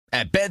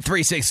At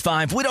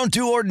Bet365, we don't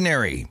do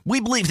ordinary. We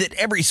believe that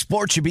every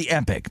sport should be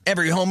epic.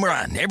 Every home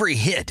run, every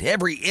hit,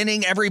 every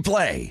inning, every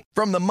play.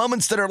 From the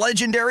moments that are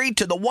legendary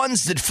to the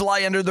ones that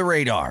fly under the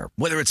radar.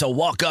 Whether it's a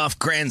walk-off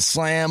grand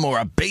slam or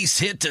a base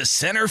hit to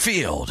center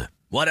field.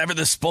 Whatever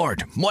the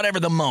sport, whatever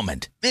the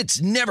moment.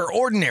 It's never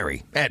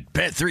ordinary at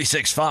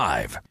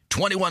Bet365.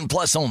 21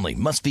 plus only.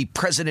 Must be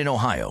present in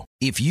Ohio.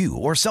 If you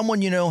or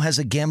someone you know has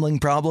a gambling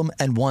problem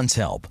and wants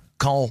help,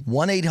 call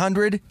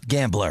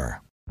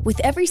 1-800-GAMBLER. With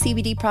every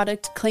CBD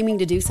product claiming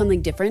to do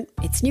something different,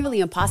 it's nearly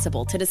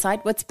impossible to decide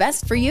what's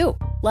best for you.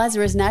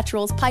 Lazarus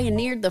Naturals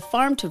pioneered the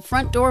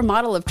farm-to-front-door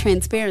model of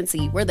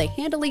transparency, where they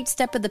handle each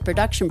step of the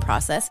production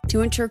process to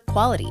ensure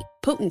quality,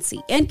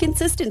 potency, and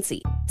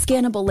consistency.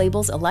 Scannable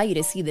labels allow you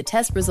to see the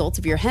test results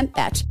of your hemp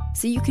batch,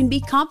 so you can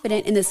be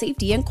confident in the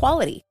safety and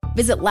quality.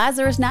 Visit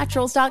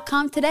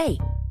LazarusNaturals.com today.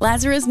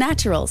 Lazarus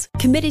Naturals,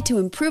 committed to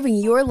improving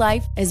your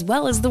life as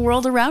well as the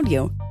world around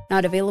you.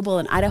 Not available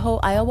in Idaho,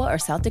 Iowa, or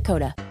South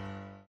Dakota.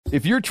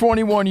 If you're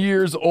 21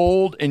 years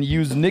old and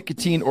use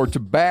nicotine or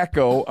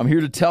tobacco, I'm here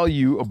to tell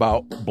you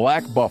about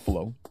Black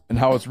Buffalo and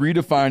how it's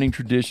redefining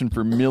tradition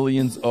for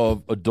millions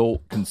of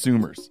adult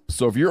consumers.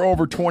 So if you're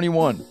over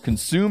 21,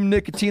 consume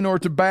nicotine or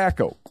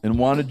tobacco, and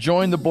want to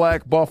join the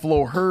Black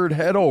Buffalo herd,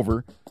 head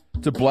over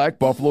to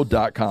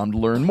blackbuffalo.com to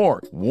learn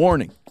more.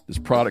 Warning, this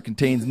product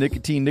contains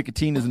nicotine.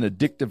 Nicotine is an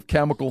addictive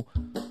chemical.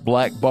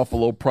 Black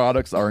Buffalo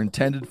products are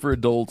intended for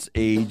adults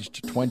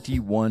aged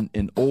 21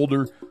 and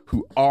older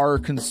who are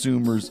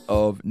consumers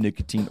of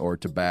nicotine or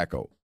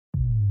tobacco.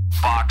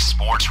 Fox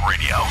Sports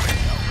Radio.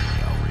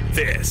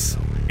 This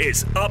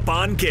is Up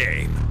on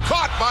Game.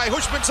 Caught by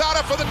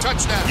Hushmanzada for the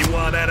touchdown. You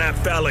want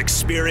NFL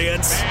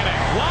experience?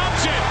 Manning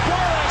lobs it.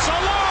 Burris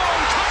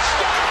alone.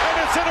 Touchdown.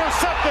 And it's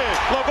intercepted.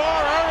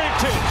 LeVar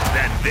Arrington.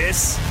 Then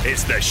this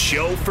is the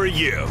show for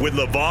you with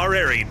LeVar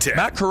Arrington.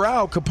 Matt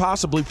Corral could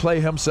possibly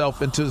play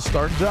himself into the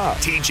starting job.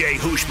 TJ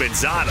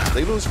Hushmanzada.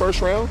 They lose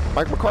first round.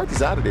 Mike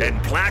McCarthy's out of there.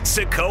 And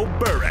Plaxico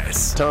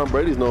Burress. Tom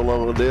Brady's no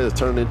longer there. It's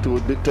turned into a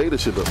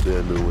dictatorship up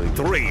there in New England.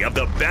 Three of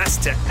the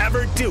best to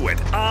ever do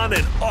it on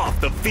and off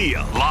the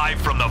field.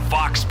 Live from the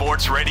Fox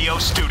Sports Radio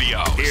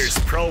studios. Here's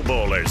Pro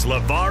Bowlers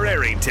LeVar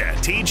Arrington,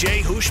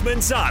 TJ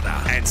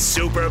Hushmanzada, and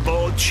Super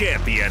Bowl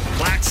champion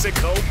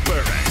Plaxico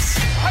Burress.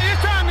 Hey,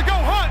 it's time to go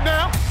hunt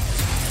now.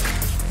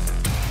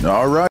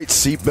 All right,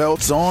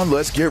 seatbelts on.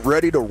 Let's get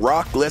ready to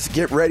rock. Let's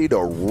get ready to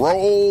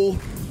roll.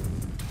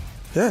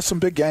 Yeah, some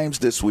big games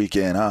this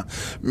weekend, huh?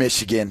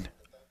 Michigan,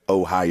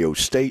 Ohio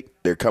State.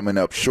 They're coming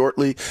up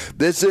shortly.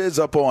 This is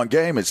Up On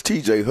Game. It's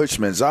TJ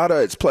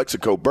Hushmanzada. It's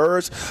Plaxico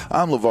Burress.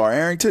 I'm LeVar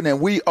Arrington,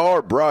 and we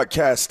are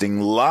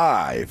broadcasting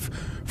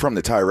live from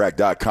the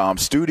TireRack.com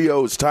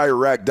studios.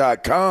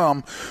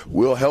 TireRack.com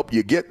will help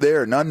you get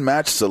there. An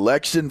unmatched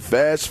selection,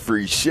 fast,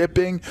 free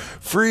shipping,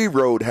 free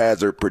road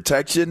hazard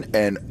protection,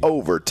 and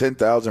over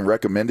 10,000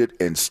 recommended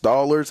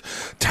installers.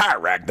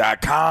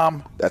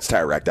 TireRack.com. That's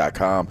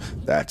TireRack.com.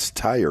 That's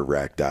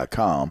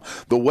TireRack.com.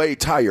 The way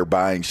tire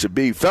buying should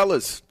be.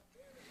 Fellas,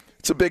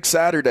 it's a big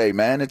Saturday,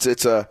 man.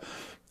 It's a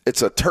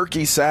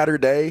turkey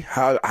Saturday.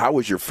 How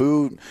was your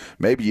food?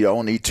 Maybe you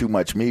don't eat too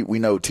much meat. We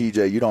know,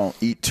 TJ, you don't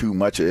eat too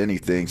much of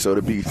anything. So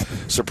it'd be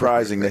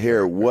surprising to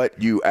hear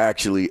what you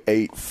actually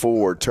ate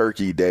for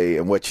Turkey Day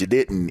and what you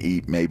didn't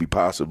eat, maybe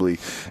possibly.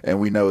 And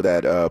we know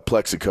that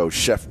Plaxico,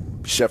 Chef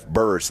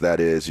Burress,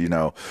 that is,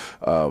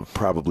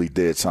 probably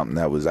did something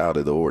that was out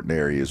of the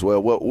ordinary as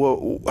well.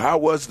 How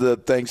was the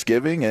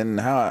Thanksgiving, and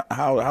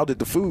how did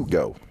the food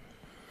go?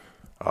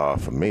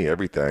 For me,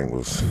 everything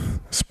was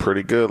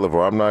pretty good,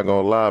 LeVar. I'm not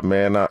gonna lie,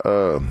 man. I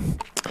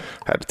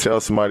had to tell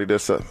somebody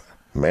this.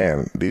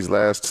 Man, these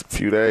last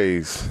few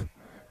days,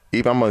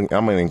 even I'm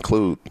gonna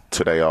include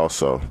today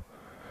also.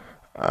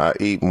 I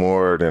eat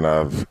more than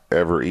I've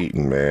ever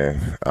eaten,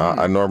 man.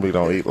 I normally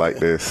don't eat like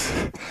this.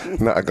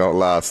 Not gonna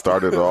lie, I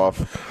started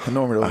off. I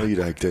normally don't eat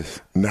like this.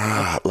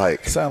 Nah,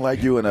 sound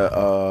like you in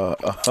a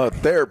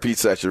therapy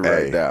session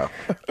right now.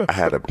 I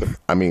had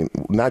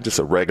not just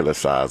a regular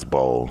size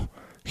bowl.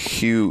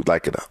 Huge,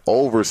 like an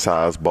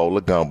oversized bowl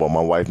of gumbo.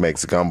 My wife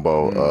makes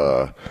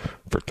gumbo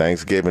for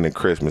Thanksgiving and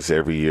Christmas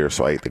every year,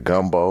 so I ate the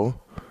gumbo.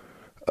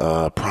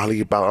 Probably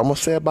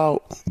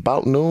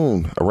about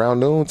noon,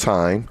 around noon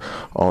time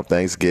on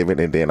Thanksgiving,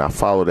 and then I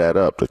followed that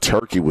up. The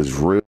turkey was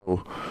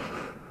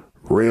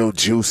real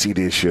juicy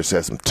this year. So I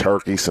had some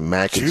turkey, some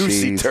mac and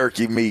cheese. Juicy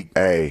turkey meat.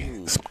 Hey,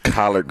 some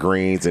collard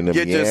greens and them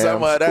Get yams. you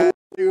some of that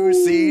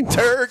juicy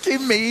turkey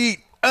meat.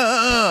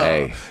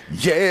 Hey.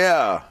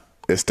 Yeah.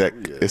 It's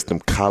them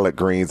collard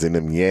greens and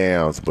them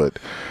yams, but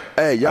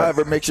hey, y'all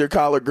ever mix your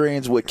collard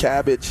greens with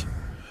cabbage?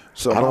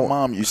 So my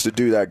mom used to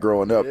do that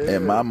growing up,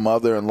 and my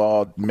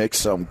mother-in-law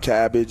mixed some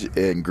cabbage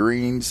and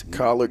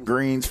collard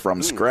greens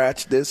from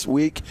scratch this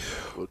week.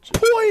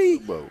 Boy,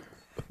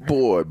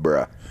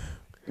 bruh.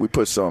 We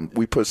put some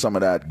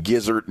of that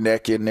gizzard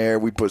neck in there.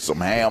 We put some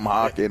ham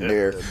hock in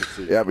there.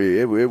 I mean,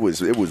 it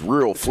was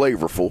real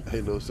flavorful.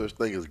 Ain't no such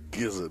thing as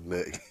gizzard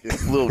neck.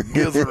 little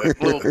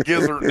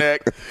gizzard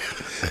neck.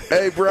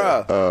 Hey,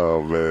 bro.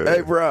 Oh man.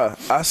 Hey, bro.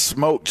 I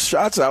smoked.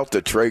 Shots out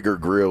to Traeger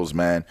Grills,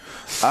 man.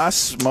 I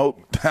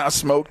smoked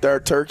our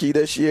turkey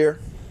this year.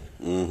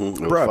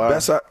 Mm-hmm. Bro,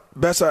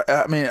 best.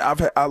 I mean, I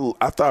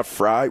thought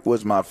fried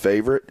was my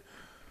favorite.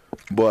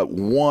 But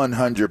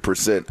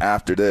 100%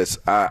 after this,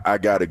 I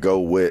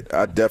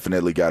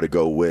definitely got to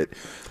go with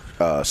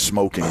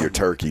smoking your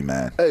turkey,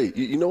 man. Hey,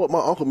 you know what? My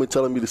uncle been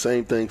telling me the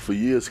same thing for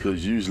years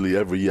because usually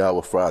every year I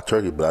would fry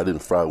turkey, but I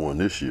didn't fry one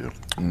this year.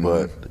 Mm-hmm.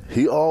 But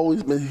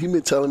he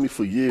been telling me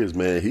for years,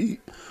 man, he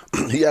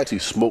actually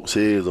smokes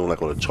his on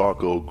a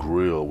charcoal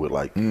grill with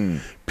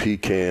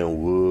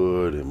pecan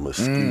wood and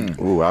mesquite.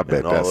 Ooh, I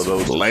bet that's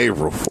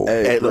flavorful.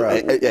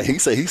 Hey, he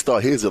said he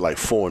started his at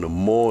 4 in the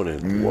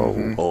morning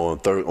on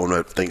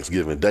that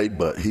Thanksgiving Day,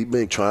 but he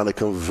been trying to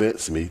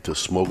convince me to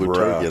smoke a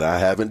turkey, and I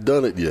haven't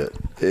done it yet.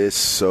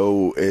 It's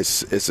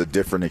a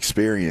different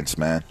experience,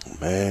 man.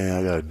 Man,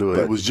 I gotta do it.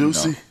 It was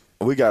juicy. You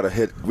know, we gotta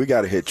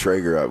hit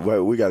Traeger up.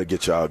 We gotta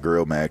get y'all a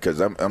grill, man,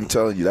 because I'm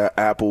telling you that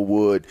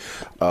Applewood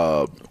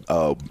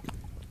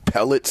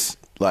pellets.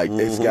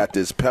 It's got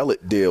this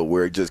pellet deal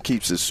where it just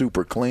keeps it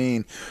super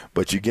clean,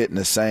 but you're getting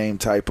the same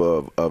type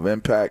of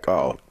impact.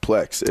 Oh,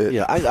 Plex.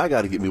 I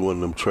got to get me one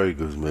of them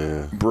Traegers,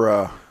 man.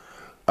 Bruh,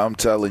 I'm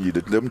telling you,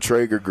 them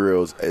Traeger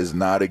grills is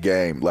not a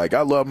game. I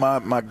love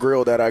my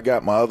grill that I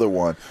got, my other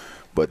one.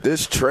 But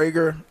this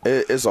Traeger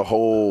is a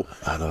whole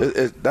 –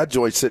 that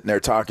joint sitting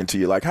there talking to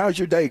you how's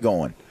your day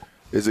going?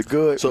 Is it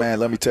good? So, man,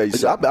 let me tell you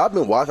something. I've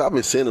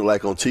been seeing it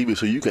on TV,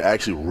 so you can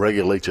actually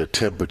regulate your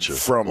temperature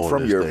from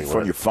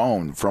your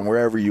phone, from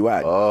wherever you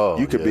at. Oh,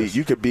 you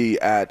could be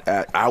at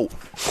out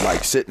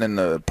sitting in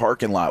the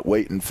parking lot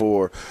waiting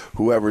for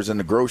whoever's in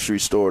the grocery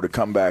store to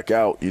come back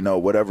out.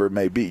 Whatever it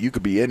may be. You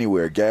could be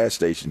anywhere, gas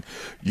station.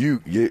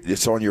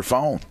 It's on your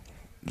phone.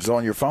 It's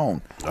on your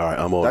phone. All right,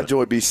 I'm on that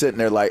joy be sitting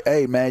there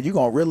hey, man, you're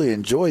going to really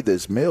enjoy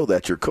this meal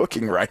that you're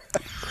cooking right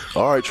now.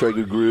 All right,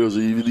 Traeger Grills,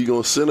 either you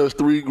going to send us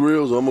 3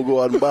 grills or I'm going to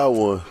go out and buy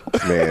one.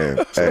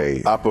 Man,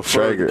 hey, I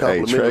prefer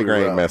Traeger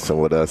ain't messing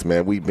with us,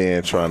 man. We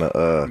been trying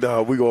to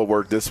No, we going to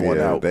work this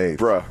one out.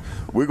 Bruh,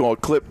 we're going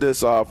to clip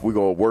this off. We're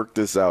going to work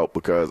this out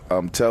because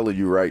I'm telling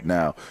you right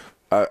now,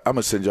 I'm going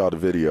to send y'all the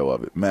video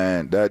of it.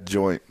 Man, that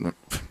joint,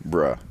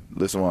 bruh,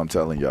 listen to what I'm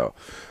telling y'all.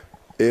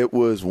 It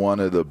was one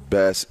of the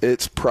best.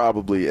 It's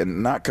probably,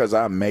 and not because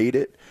I made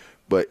it,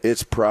 but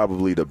it's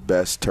probably the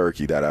best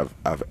turkey that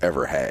I've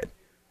ever had,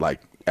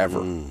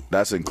 ever.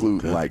 That's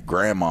including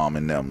grandmom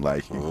and them.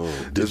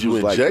 Did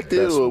you inject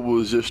it or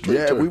was it straight?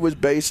 Yeah, turkey? We was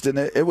based in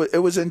it. It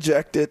was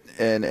injected,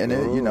 and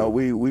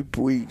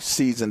we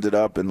seasoned it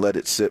up and let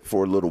it sit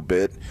for a little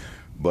bit.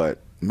 But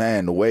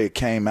man, the way it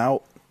came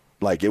out,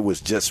 it was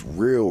just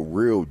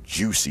real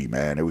juicy,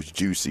 man. It was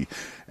juicy.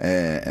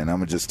 And I'm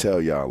going to just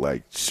tell y'all,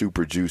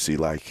 super juicy,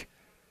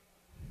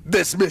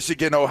 this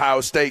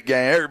Michigan-Ohio State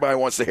game. Everybody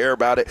wants to hear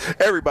about it.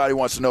 Everybody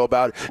wants to know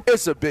about it.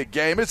 It's a big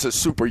game. It's a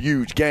super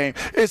huge game.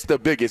 It's the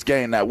biggest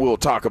game that we'll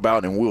talk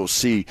about and we'll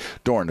see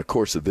during the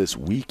course of this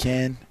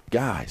weekend.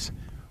 Guys,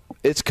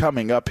 it's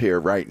coming up here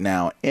right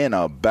now in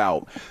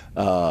about,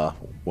 a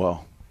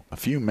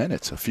few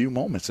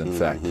moments, in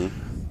fact.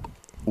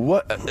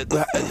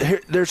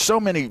 There's so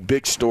many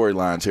big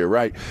storylines here,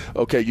 right?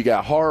 Okay, you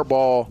got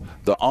Harbaugh,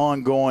 the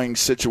ongoing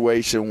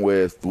situation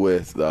with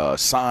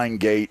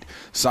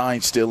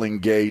sign stealing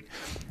gate.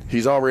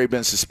 He's already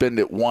been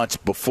suspended once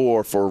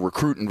before for a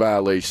recruiting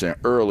violation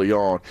early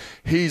on.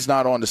 He's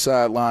not on the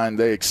sideline.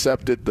 They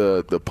accepted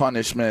the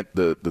punishment,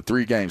 the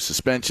 3-game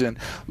suspension.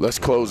 Let's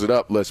close it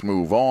up. Let's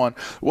move on.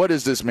 What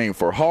does this mean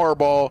for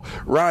Harbaugh?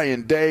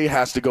 Ryan Day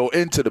has to go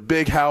into the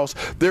big house.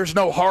 There's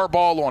no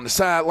Harbaugh on the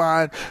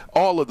sideline.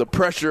 All of the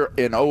pressure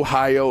in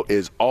Ohio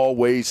is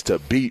always to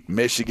beat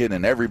Michigan,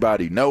 and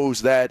everybody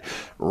knows that.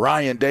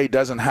 Ryan Day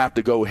doesn't have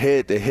to go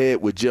head-to-head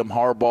with Jim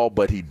Harbaugh,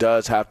 but he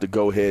does have to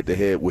go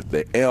head-to-head with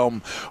the M.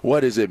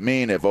 What does it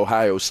mean if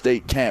Ohio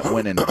State can't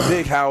win in the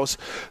big house?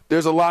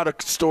 There's a lot of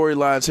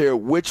storylines here.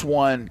 Which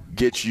one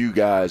gets you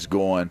guys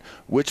going?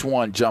 Which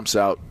one jumps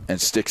out and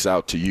sticks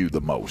out to you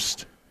the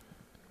most?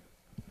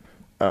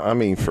 I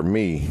mean, for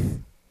me,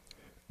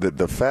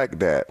 the fact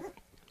that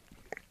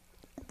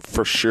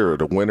for sure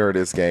the winner of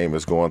this game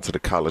is going to the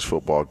college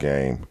football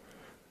game,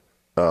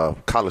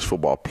 college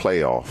football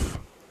playoff.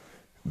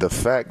 The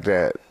fact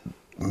that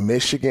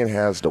Michigan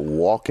has to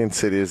walk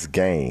into this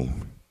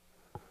game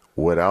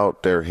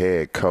without their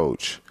head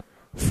coach,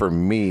 for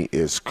me,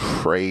 is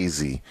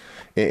crazy.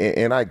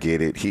 And I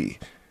get it.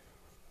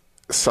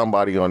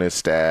 Somebody on his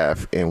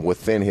staff and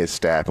within his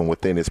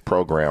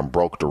program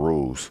broke the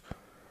rules.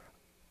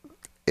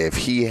 If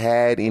he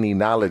had any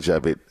knowledge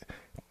of it,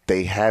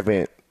 they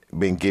haven't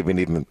been giving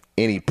him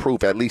any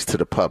proof, at least to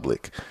the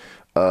public.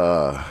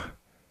 I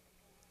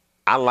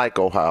like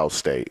Ohio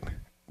State,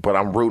 but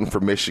I'm rooting for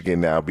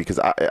Michigan now because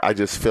I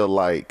just feel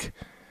like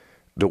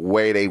the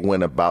way they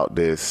went about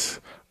this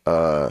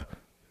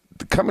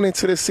coming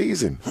into the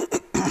season,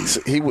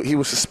 he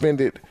was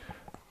suspended,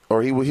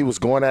 or he was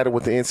going at it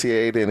with the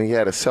NCAA. Then he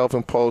had a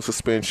self-imposed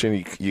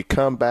suspension. You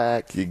come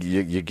back,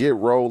 you get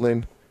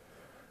rolling,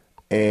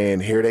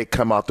 and here they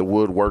come out the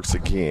woodworks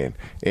again.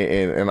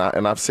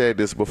 And I've said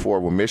this before.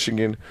 When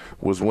Michigan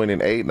was winning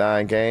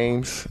 8-9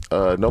 games,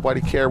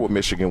 nobody cared what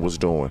Michigan was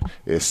doing.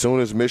 As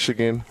soon as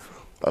Michigan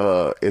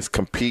is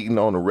competing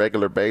on a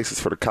regular basis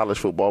for the college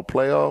football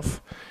playoff,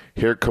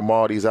 here come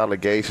all these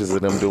allegations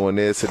of them doing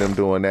this and them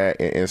doing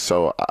that. And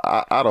so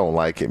I don't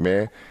like it,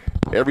 man.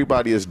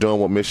 Everybody is doing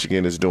what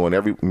Michigan is doing.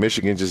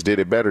 Michigan just did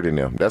it better than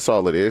them. That's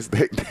all it is.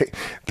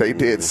 They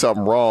did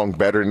something wrong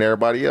better than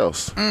everybody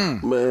else.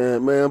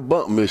 Man,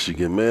 bump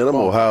Michigan, man. I'm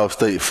an Ohio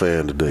State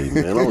fan today,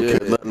 man. I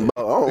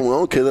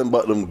don't care nothing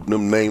about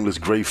them nameless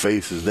gray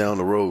faces down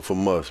the road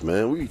from us,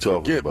 man. What are you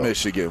talking about?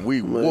 Michigan.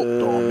 We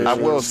whooped on Michigan. I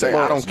will say,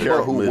 I don't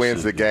care who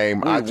wins the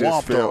game. I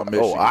just feel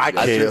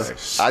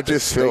I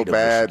just feel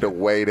bad the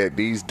way that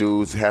these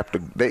dudes have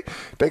to.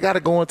 They got to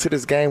go into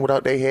this game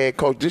without their head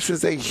coach. This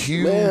is a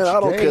huge game. I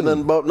don't care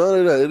nothing about none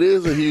of that. It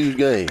is a huge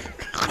game.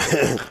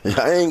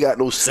 I ain't got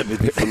no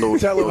sympathy for no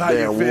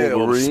damn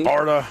Wolverine.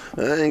 Sparta.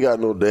 I ain't got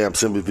no damn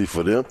sympathy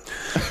for them.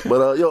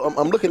 But,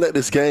 I'm looking at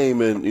this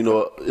game, and,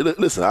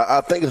 listen,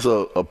 I think it's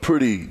a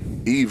pretty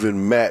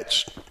even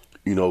match,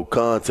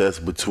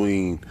 contest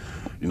between,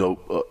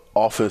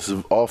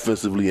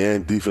 offensively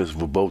and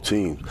defensively for both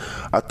teams.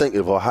 I think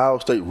if Ohio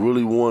State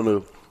really want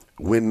to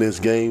win this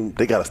game,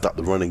 they got to stop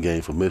the running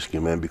game for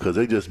Michigan, man, because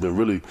they just been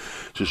really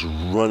just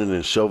running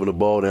and shoving the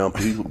ball down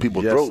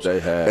people's throats. They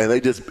have. And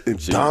they just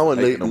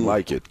dominating them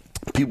like it.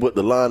 People at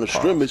the line of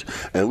scrimmage.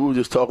 And we were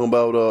just talking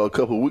about a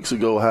couple of weeks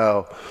ago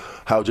how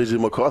J.J.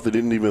 McCarthy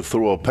didn't even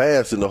throw a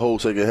pass in the whole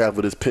second half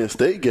of this Penn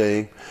State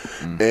game.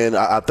 And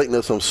I think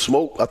there's some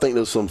smoke. I think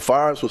there's some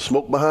fire, some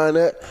smoke behind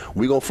that.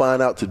 We're going to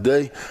find out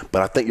today.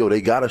 But I think,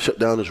 they got to shut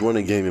down this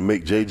running game and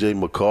make J.J.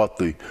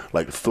 McCarthy,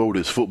 throw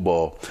this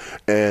football.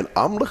 And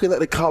I'm looking at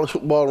the college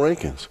football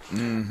rankings.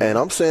 And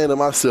I'm saying to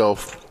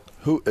myself,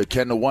 who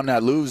can the one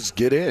that loses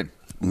get in?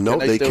 No,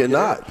 they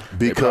cannot,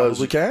 because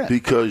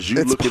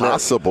you're looking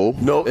possible.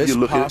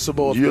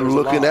 You're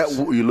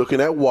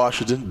looking at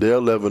Washington. They're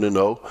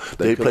 11-0.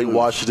 They play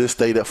Washington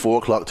State at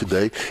 4:00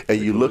 today,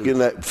 and you're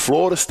looking at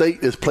Florida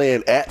State is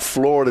playing at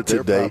Florida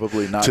today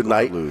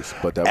tonight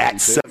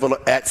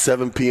at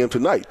 7 p.m.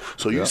 tonight.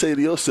 So you say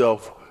to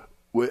yourself,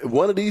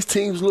 one of these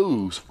teams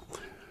lose.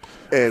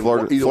 And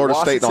Florida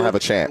State don't have a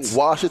chance.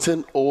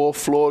 Washington or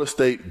Florida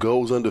State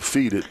goes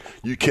undefeated.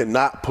 You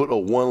cannot put a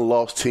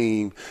one-loss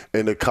team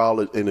in the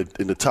college in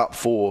the top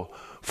 4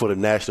 for the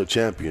national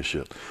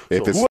championship.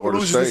 If it's whoever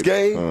loses this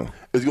game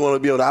is going to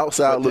be on the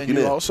outside looking in.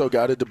 You also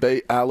got to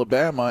debate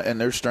Alabama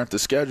and their strength of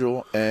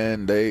schedule,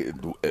 and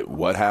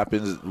what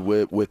happens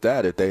with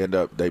that if they end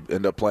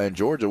up playing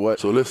Georgia.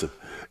 So listen,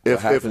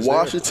 if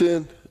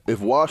Washington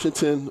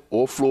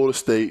or Florida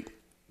State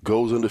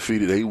goes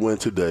undefeated, they win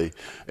today,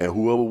 and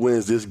whoever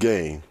wins this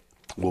game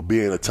will be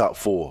in the top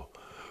 4.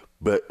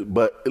 But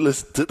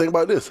let's think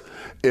about this: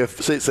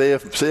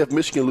 if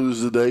Michigan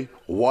loses today,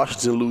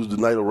 Washington loses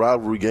the night of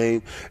rivalry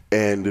game,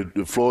 and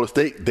the Florida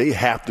State, they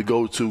have to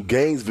go to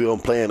Gainesville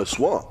and play in a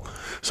swamp.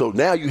 So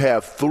now you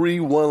have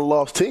 3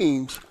 one-loss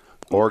teams.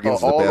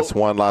 Oregon's the best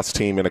one-loss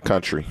team in the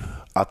country.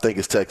 I think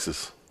it's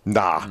Texas.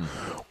 Nah.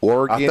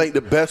 Oregon. I think the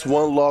best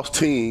one-loss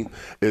team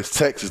is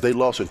Texas. They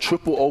lost in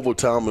triple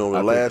overtime on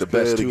the last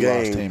play of the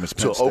game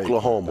to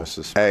Oklahoma.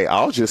 Hey,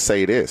 I'll just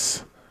say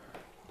this.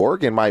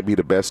 Oregon might be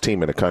the best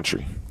team in the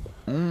country.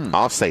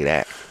 I'll say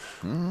that.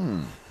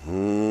 They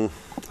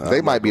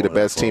might be the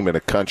best team in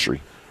the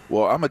country.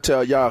 Well, I'm going to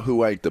tell y'all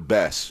who ain't the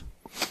best.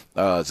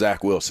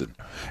 Zach Wilson.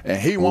 And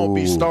he won't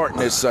be starting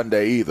this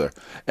Sunday either.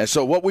 And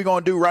so what we're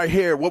going to do right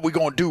here, what we're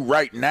going to do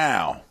right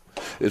now,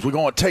 is we're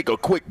going to take a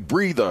quick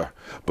breather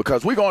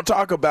because we're going to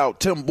talk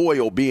about Tim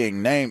Boyle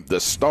being named the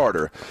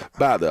starter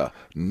by the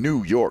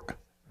New York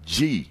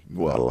Jets.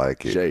 We're going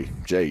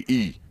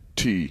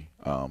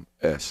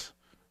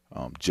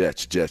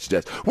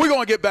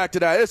to get back to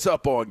that. It's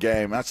Up On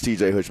Game. That's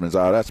TJ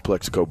Hushmanzada. That's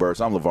Plexico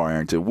Burris. I'm LeVar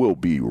Arrington. We'll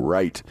be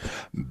right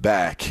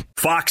back.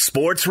 Fox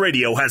Sports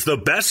Radio has the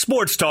best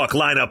sports talk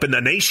lineup in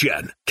the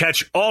nation.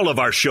 Catch all of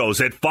our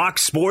shows at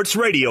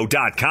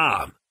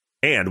foxsportsradio.com.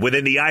 And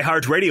within the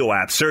iHeartRadio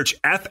app, search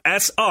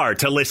FSR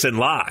to listen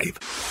live.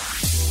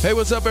 Hey,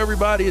 what's up,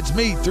 everybody? It's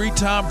me,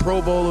 3-time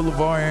Pro Bowler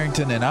LeVar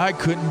Arrington, and I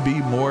couldn't be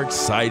more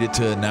excited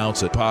to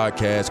announce a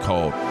podcast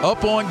called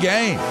Up On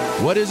Game.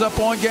 What is Up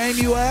On Game,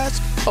 you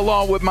ask?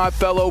 Along with my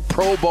fellow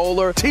Pro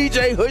Bowler,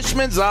 TJ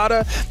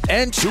Hushmanzada,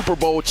 and Super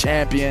Bowl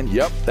champion,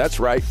 yep, that's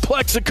right,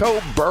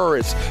 Plexico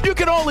Burris. You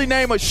can only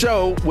name a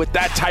show with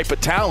that type of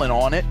talent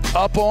on it,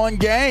 Up On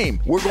Game.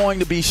 We're going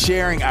to be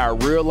sharing our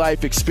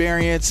real-life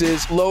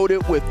experiences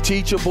loaded with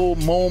teachable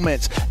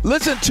moments.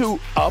 Listen to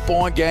Up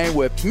On Game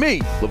with me,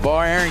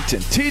 LeVar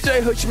Arrington,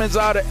 TJ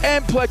Hushmanzada,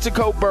 and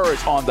Plexico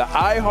Burris on the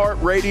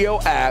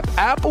iHeartRadio app,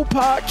 Apple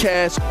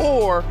Podcasts,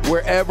 or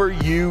wherever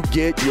you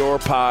get your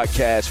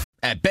podcasts.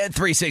 At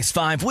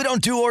Bet365, we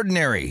don't do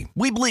ordinary.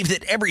 We believe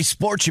that every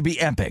sport should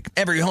be epic.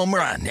 Every home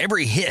run,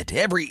 every hit,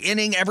 every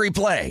inning, every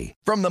play.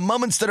 From the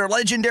moments that are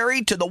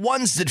legendary to the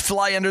ones that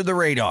fly under the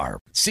radar.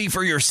 See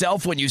for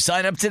yourself when you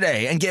sign up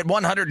today and get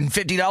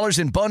 $150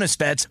 in bonus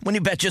bets when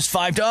you bet just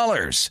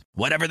 $5.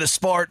 Whatever the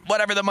sport,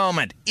 whatever the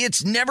moment,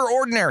 it's never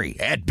ordinary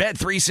at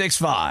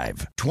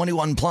Bet365.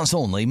 21 plus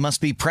only.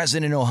 Must be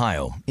present in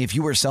Ohio. If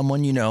you or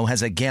someone you know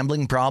has a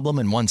gambling problem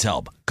and wants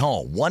help,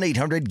 call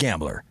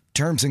 1-800-GAMBLER.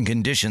 Terms and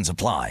conditions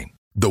apply.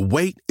 The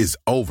wait is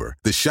over.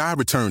 The Chi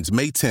returns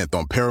May 10th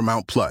on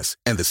Paramount Plus,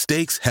 and the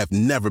stakes have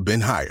never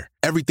been higher.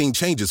 Everything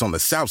changes on the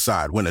South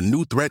Side when a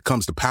new threat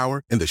comes to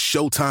power in the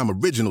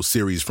Showtime original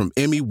series from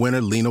Emmy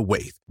winner Lena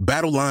Waithe.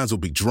 Battle lines will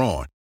be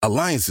drawn,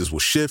 alliances will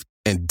shift,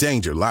 and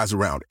danger lies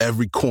around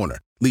every corner,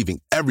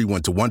 leaving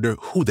everyone to wonder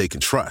who they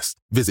can trust.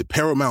 Visit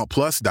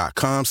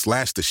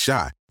ParamountPlus.com/The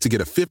Chi to get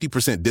a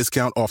 50%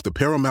 discount off the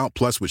Paramount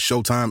Plus with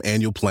Showtime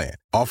annual plan.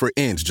 Offer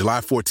ends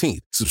July 14th.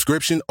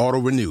 Subscription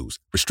auto-renews.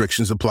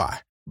 Restrictions apply.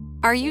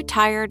 Are you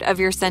tired of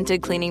your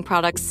scented cleaning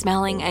products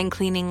smelling and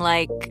cleaning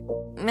like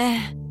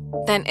meh?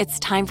 Then it's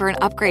time for an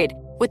upgrade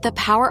with the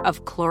power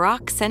of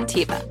Clorox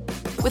Scentiva.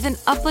 With an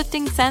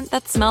uplifting scent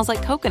that smells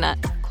like coconut,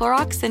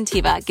 Clorox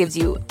Scentiva gives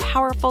you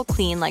powerful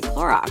clean like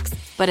Clorox,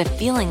 but a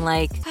feeling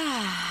like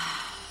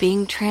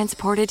being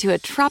transported to a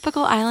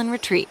tropical island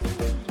retreat.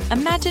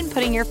 Imagine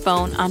putting your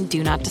phone on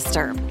Do Not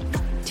Disturb,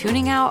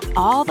 tuning out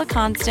all the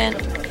constant,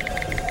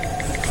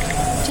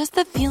 just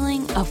the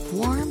feeling of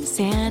warm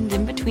sand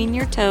in between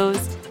your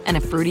toes and a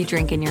fruity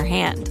drink in your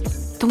hand.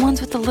 The ones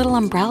with the little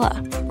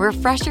umbrella.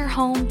 Refresh your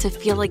home to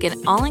feel like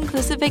an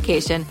all-inclusive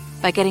vacation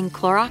by getting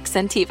Clorox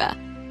Scentiva.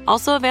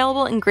 Also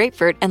available in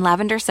grapefruit and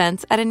lavender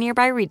scents at a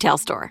nearby retail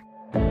store.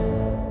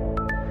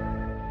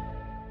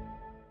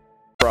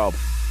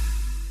 Problem.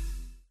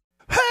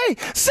 Hey,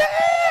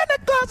 Santa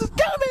Claus is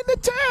coming to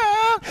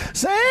town.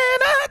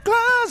 Santa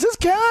Claus is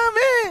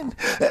coming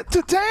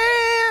to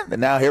town. And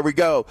now here we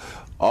go.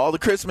 All the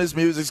Christmas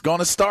music's going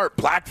to start.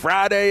 Black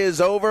Friday is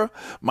over.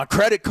 My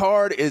credit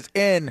card is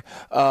in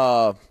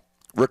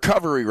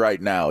recovery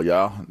right now,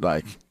 y'all.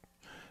 Like,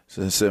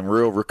 it's in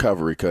real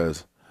recovery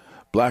because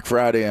Black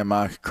Friday and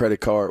my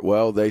credit card,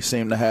 well, they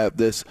seem to have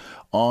this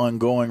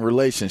ongoing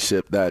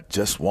relationship that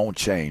just won't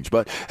change.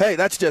 But, hey,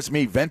 that's just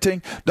me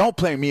venting. Don't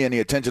pay me any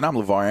attention. I'm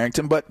LeVar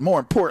Arrington. But more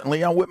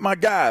importantly, I'm with my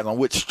guys. I'm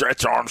with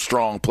Stretch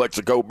Armstrong,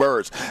 Plexico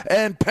Burrs,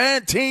 and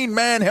Pantene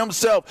Man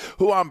himself,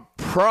 who I'm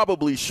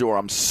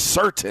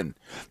certain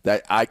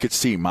that I could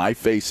see my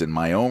face and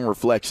my own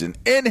reflection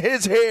in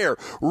his hair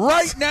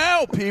right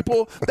now,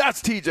 people.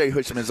 That's TJ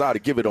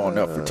Houshmandzadeh. Give it on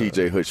up for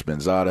TJ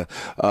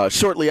Houshmandzadeh.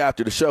 Shortly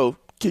after the show,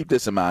 keep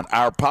this in mind.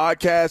 Our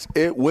podcast,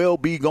 it will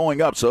be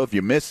going up. So if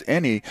you miss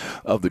any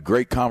of the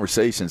great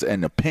conversations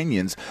and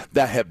opinions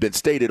that have been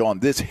stated on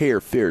this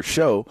Hair Fair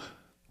show,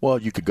 well,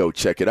 you could go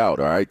check it out.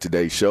 All right.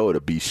 Today's show,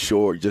 it'll be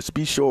sure. Just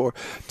be sure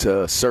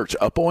to search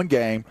Up On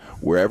Game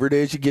wherever it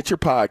is you get your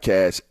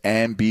podcast,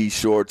 and be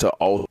sure to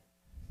also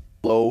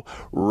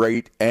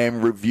rate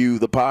and review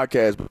the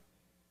podcast. If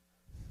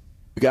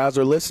you guys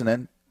are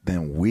listening,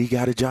 then we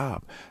got a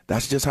job.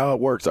 That's just how it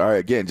works. All right,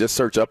 again, just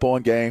search Up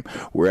On Game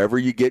wherever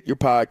you get your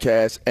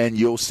podcast, and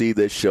you'll see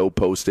this show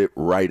posted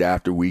right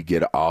after we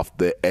get off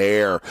the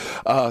air.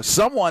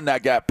 Someone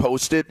that got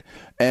posted,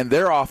 and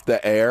they're off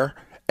the air,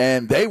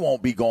 and they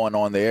won't be going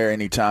on the air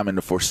anytime in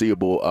the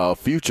foreseeable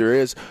future,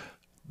 is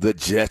the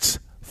Jets'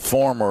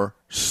 former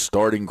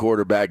starting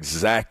quarterback,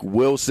 Zach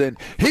Wilson.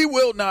 He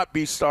will not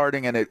be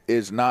starting, and it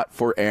is not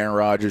for Aaron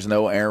Rodgers.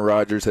 No, Aaron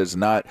Rodgers has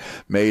not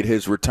made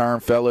his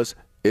return, fellas.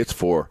 It's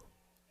for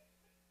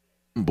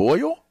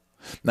Boyle.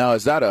 Now,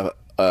 is that a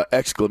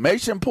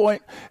exclamation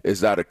point?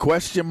 Is that a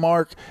question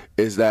mark?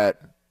 Is that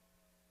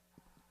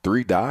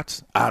 3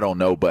 dots? I don't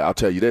know, but I'll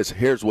tell you this.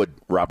 Here's what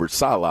Robert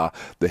Saleh,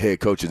 the head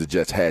coach of the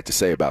Jets, had to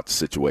say about the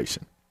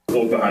situation.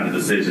 What was behind the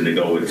decision to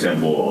go with Tim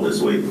Boyle this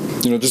week?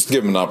 Just to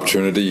give him an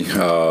opportunity,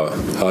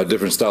 a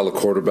different style of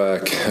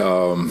quarterback.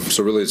 So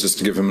really it's just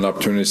to give him an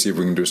opportunity to see if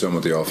we can do something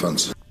with the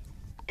offense.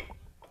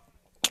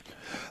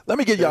 Let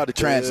me give y'all the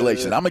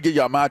translation. I'm going to give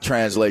y'all my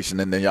translation,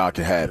 and then y'all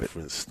can have it.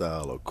 Different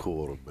style of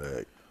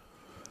quarterback.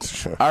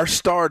 Our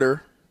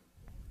starter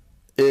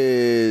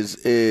is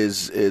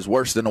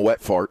worse than a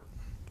wet fart.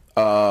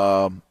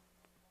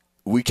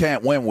 We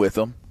can't win with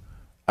them.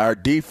 Our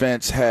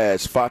defense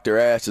has fought their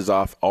asses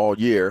off all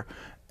year,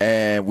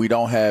 and we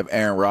don't have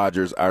Aaron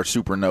Rodgers, our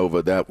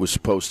supernova that was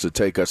supposed to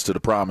take us to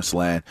the promised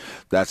land.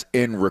 That's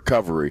in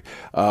recovery.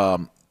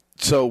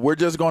 So we're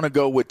just going to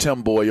go with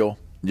Tim Boyle.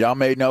 Y'all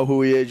may know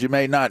who he is. You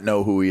may not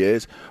know who he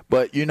is.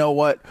 But you know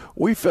what?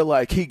 We feel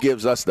like he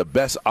gives us the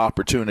best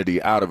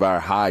opportunity out of our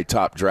high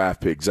top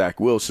draft pick, Zach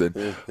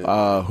Wilson,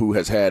 who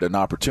has had an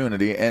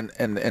opportunity. And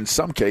in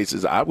some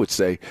cases, I would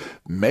say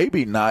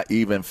maybe not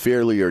even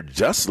fairly or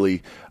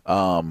justly,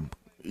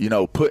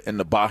 put in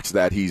the box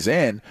that he's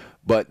in.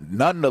 But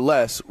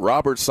nonetheless,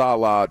 Robert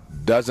Saleh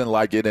doesn't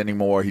like it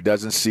anymore. He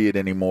doesn't see it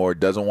anymore,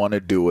 doesn't want to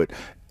do it,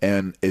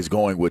 and is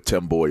going with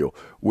Tim Boyle.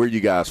 Where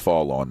you guys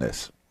fall on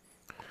this?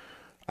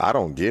 I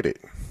don't get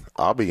it.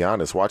 I'll be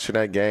honest. Watching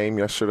that game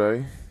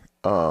yesterday,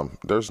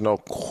 there's no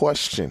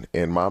question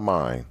in my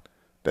mind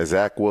that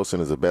Zach Wilson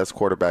is the best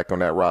quarterback on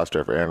that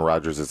roster if Aaron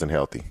Rodgers isn't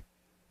healthy.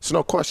 There's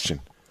no question.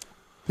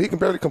 He can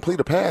barely complete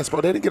a pass, bro.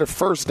 They didn't get a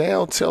first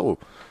down till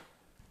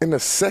in the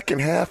second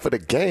half of the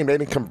game. They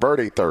didn't convert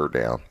a third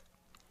down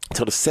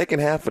till the second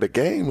half of the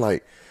game.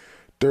 Like,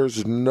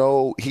 there's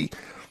no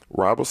 –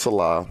 Robert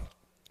Saleh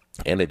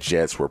and the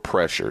Jets were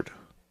pressured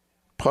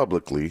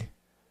publicly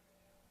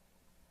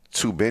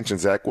to bench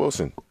Zach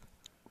Wilson.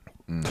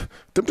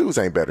 Them dudes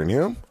ain't better than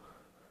him.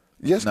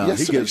 Yes, no,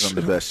 he gives them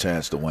the best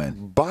chance to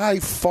win. By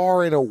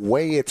far and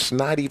away, it's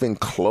not even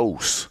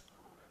close.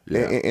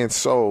 Yeah. And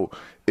so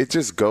it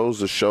just goes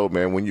to show,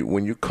 man, when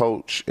you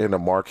coach in a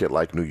market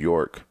like New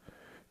York,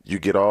 you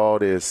get all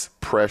this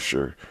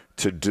pressure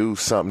to do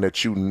something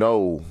that you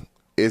know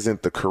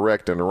isn't the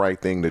correct and the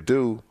right thing to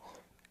do.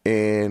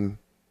 And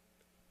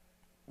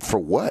for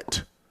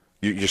what?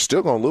 You're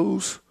still going to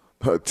lose.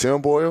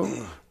 Tim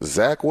Boyle,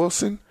 Zach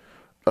Wilson,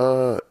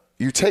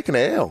 you taking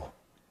an L.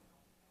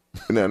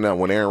 Now,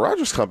 when Aaron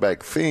Rodgers come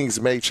back, things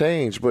may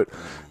change. But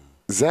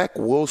Zach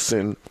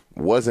Wilson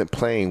wasn't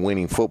playing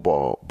winning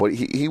football, but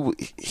he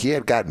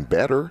had gotten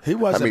better. He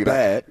wasn't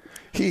bad.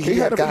 He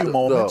had a few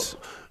moments.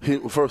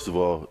 First of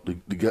all,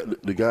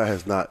 the guy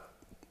has not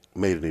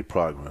made any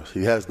progress.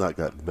 He has not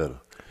gotten better.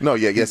 No,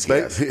 yeah, yes, he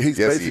has.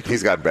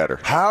 He's gotten better.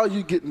 How are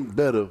you getting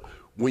better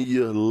when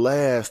you're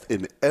last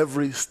in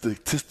every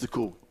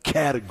statistical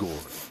category?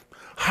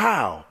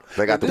 How?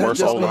 They got the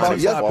worst O-line.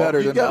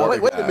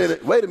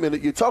 Wait a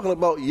minute. You're talking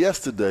about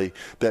yesterday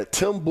that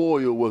Tim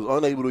Boyle was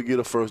unable to get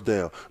a first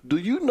down. Do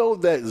you know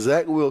that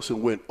Zach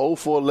Wilson went 0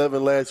 for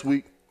 11 last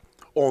week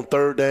on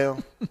third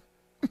down?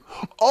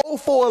 0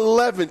 for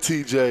 11,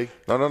 TJ.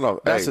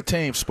 No. That's a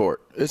team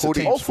sport. It's a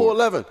team 0 for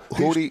 11.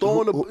 He's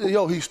throwing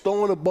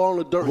the ball in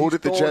the dirt. Who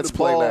did the Jets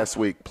play last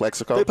week?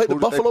 Plexico? They played the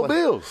Buffalo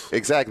Bills.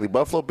 Exactly.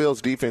 Buffalo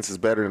Bills defense is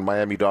better than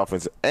Miami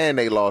Dolphins, and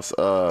they lost.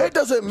 It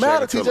doesn't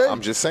matter, TJ.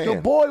 I'm just saying.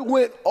 The boy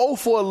went 0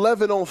 for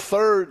 11 on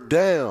third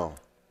down.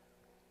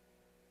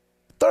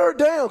 Third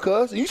down,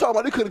 cuz. You talking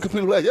about they couldn't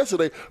complete last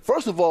yesterday.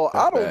 First of all,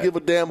 I don't give a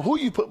damn who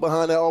you put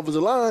behind that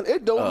offensive line.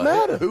 It don't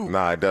matter.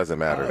 Nah, it doesn't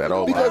matter. That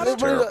old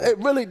because line it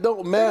really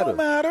don't matter. It don't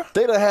matter.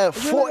 They done have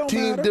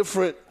 14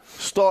 different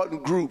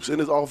starting groups in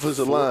this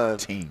offensive line.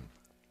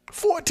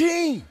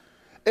 14.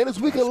 And it's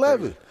week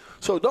 11. Crazy.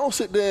 So don't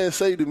sit there and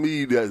say to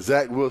me that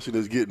Zach Wilson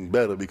is getting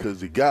better because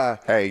the guy.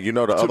 Hey, you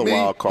know the other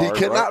wild card. He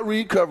cannot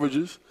read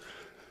coverages.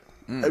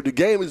 If the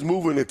game is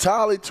moving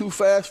entirely too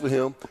fast for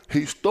him,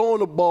 he's throwing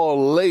the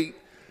ball late.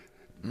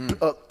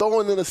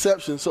 Throwing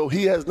interceptions, so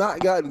he has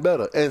not gotten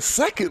better. And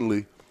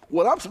secondly,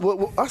 what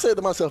I said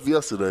to myself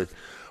yesterday,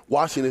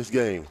 watching this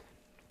game,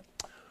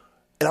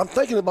 and I'm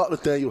thinking about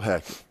Nathaniel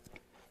Hackett.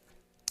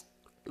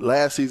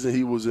 Last season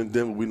he was in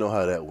Denver. We know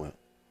how that went.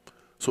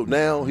 So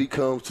now he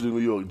comes to the New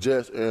York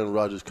Jets. Aaron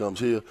Rodgers comes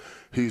here.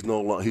 He's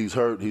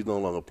hurt. He's no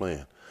longer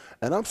playing.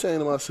 And I'm saying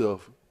to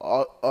myself,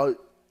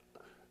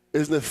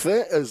 is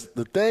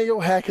Nathaniel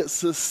Hackett's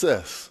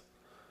success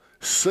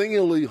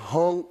singularly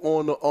hung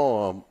on the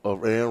arm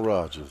of Aaron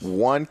Rodgers?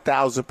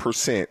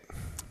 1,000%.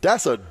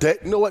 That's you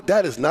know what?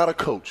 That is not a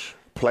coach.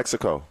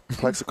 Plexico.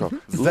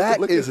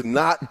 That is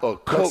not a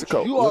coach.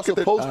 Plexico. You are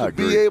supposed to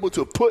be able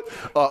to put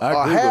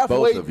a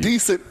halfway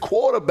decent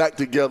quarterback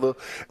together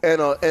and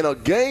a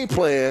game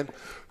plan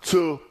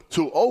to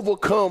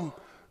overcome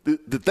the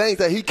things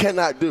that he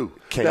cannot do.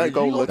 Now, you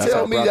going to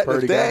tell me that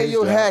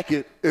Nathaniel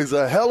Hackett is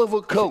a hell of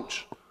a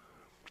coach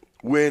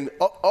when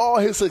all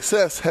his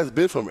success has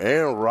been from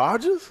Aaron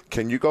Rodgers?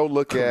 Can you go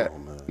look at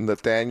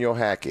Nathaniel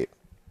Hackett?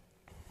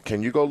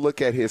 Can you go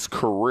look at his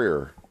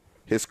career,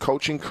 his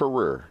coaching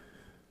career,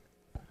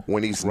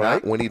 when he's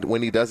not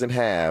when he doesn't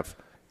have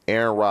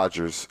Aaron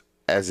Rodgers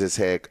as his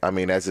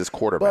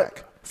quarterback?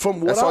 But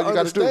from what I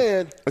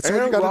understand,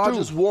 Aaron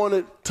Rodgers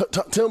wanted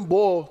Tim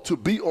Boyle to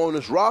be on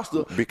this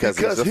roster because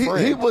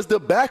he was the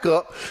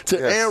backup to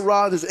Aaron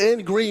Rodgers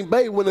in Green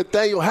Bay when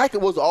Nathaniel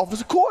Hackett was the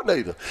offensive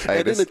coordinator.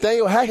 And then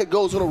Nathaniel Hackett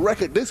goes on a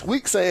record this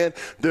week saying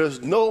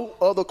there's no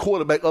other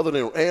quarterback other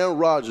than Aaron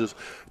Rodgers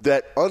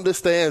that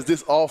understands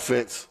this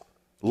offense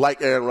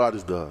like Aaron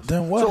Rodgers does.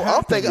 Then what? So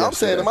I'm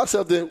saying to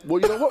myself, then,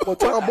 well, you know what? Well,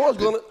 Tom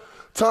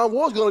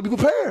Moore's going to be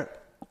prepared.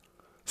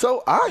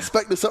 So I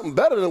expected something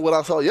better than what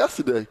I saw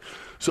yesterday.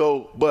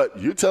 So, but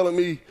you're telling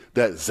me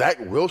that Zach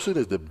Wilson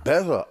is the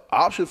better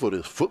option for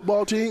this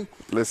football team?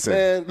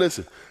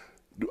 Listen.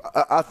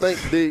 I think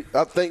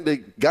they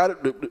got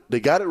it. They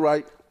got it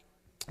right.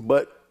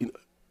 But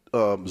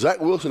Zach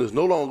Wilson is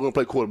no longer going to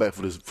play quarterback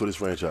for this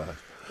franchise.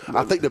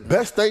 I think the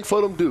best thing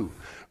for them to do,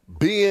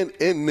 being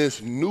in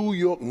this New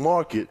York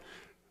market,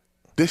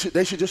 they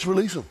should just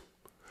release him,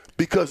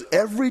 because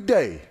every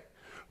day,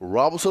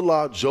 Robert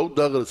Saleh, Joe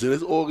Douglas, and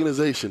his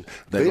organization,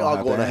 they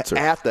are going to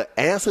have to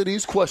answer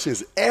these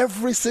questions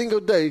every single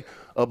day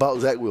about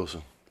Zach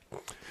Wilson.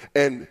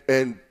 And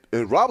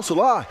Robert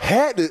Saleh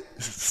had to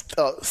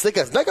stick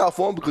his neck out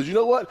for him because you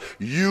know what?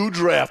 You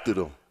drafted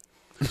him.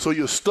 So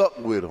you're stuck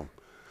with him.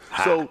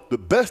 So the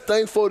best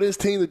thing for this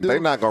team to do, they're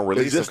not going to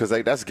release him because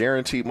that's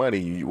guaranteed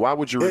money. Why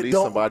would you release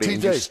somebody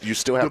and you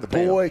still have to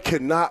pay him? The boy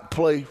cannot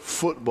play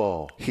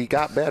football. He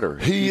got better.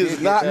 He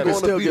is not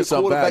going to be the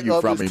quarterback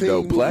of his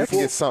team. You can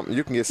get something.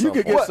 You can get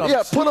something.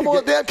 Yeah, put him on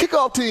a damn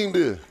kickoff team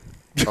then.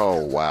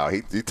 Oh, wow.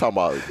 He talking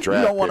about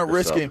draft. You don't want to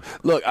risk him.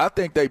 Look, I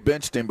think they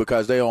benched him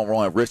because they don't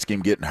want to risk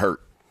him getting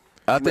hurt.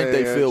 I think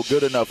they feel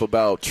good enough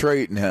about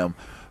trading him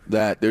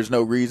that there's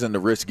no reason to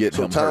risk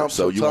getting him hurt.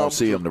 So you won't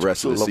see him the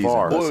rest of the season.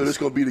 Boy, this is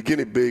going to be the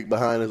guinea pig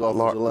behind his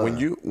offensive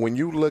line. When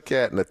you look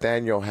at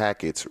Nathaniel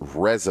Hackett's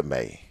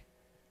resume,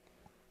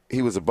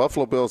 he was a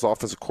Buffalo Bills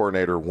offensive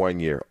coordinator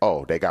 1 year.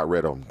 Oh, they got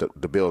rid of him.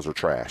 The Bills are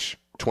trash.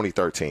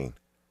 2013.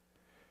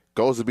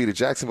 Goes to be the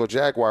Jacksonville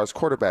Jaguars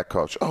quarterback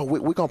coach. Oh,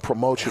 we're going to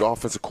promote you to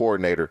offensive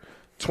coordinator.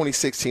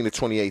 2016 to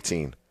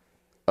 2018,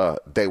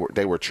 they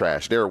were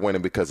trash. They were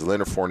winning because of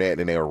Leonard Fournette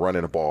and they were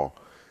running the ball.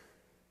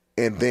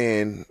 And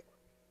then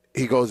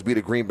he goes to be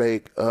the Green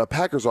Bay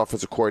Packers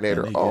offensive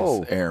coordinator.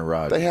 Oh, Aaron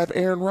Rodgers. They have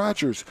Aaron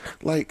Rodgers.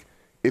 Like,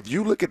 if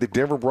you look at the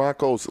Denver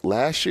Broncos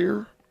last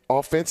year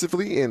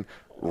offensively and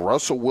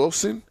Russell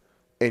Wilson,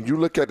 and you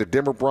look at the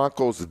Denver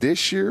Broncos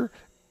this year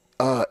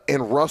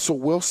and Russell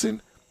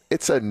Wilson,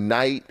 it's a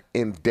night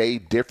and day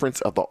difference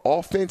of the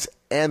offense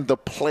and the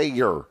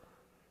player.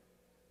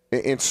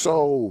 And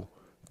so,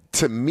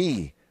 to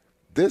me,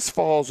 this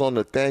falls on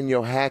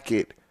Nathaniel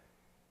Hackett,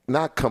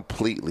 not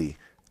completely.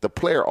 The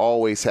player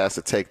always has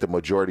to take the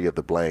majority of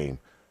the blame.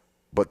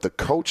 But the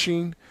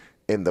coaching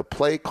and the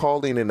play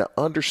calling and the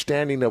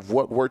understanding of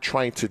what we're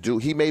trying to do,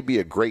 he may be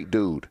a great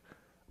dude,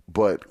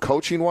 but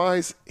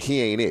coaching-wise, he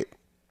ain't it.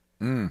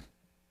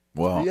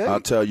 Well, I'll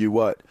tell you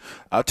what.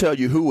 I'll tell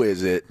you who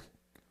is it.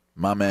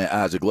 My man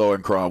Isaac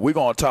Lowenkron. We're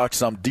going to talk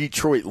some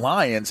Detroit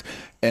Lions,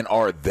 and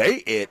are they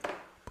it?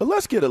 But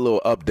let's get a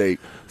little update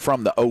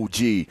from the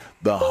OG,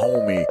 the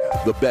homie,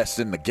 the best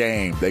in the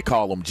game. They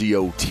call them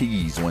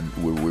GOTs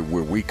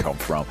where we come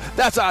from.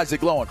 That's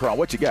Isaac Lowenkron.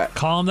 What you got?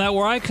 Call him that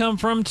where I come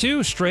from,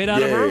 too, straight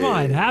out of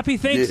Irvine. Happy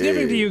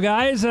Thanksgiving to you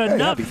guys.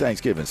 Happy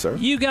Thanksgiving, sir.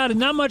 You got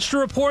not much to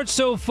report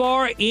so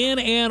far in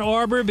Ann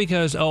Arbor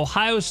because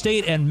Ohio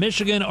State and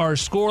Michigan are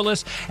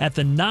scoreless at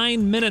the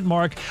 9-minute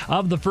mark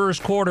of the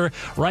first quarter.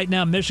 Right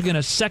now, Michigan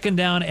is 2nd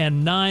down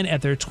and 9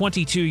 at their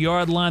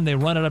 22-yard line. They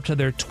run it up to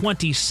their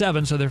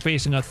 27, so they're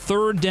facing a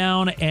 3rd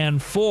down and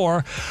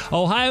 4.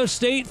 Ohio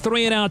State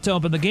 3-and-out to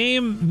open the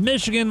game.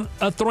 Michigan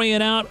a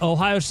 3-and-out.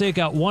 Ohio State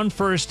got 1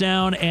 first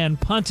down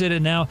and punted,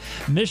 and now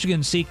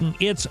Michigan seeking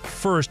its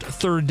first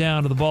 3rd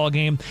down of the ball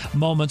game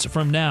moments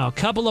from now. A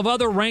couple of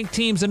other ranked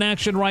teams in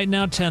action right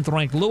now. 10th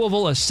ranked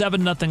Louisville, a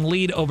 7-0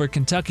 lead over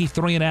Kentucky.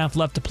 3.5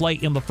 left to play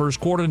in the first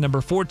quarter. Number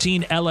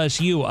 14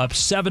 LSU up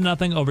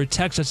 7-0 over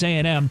Texas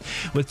A&M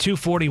with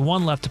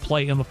 2:41 left to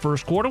play in the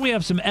first quarter. We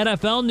have some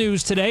NFL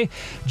news today.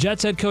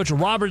 Jets head coach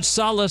Robert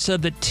Saleh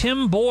said that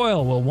Tim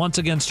Boyle will once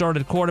again start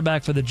at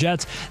quarterback for the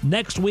Jets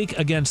next week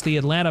against the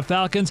Atlanta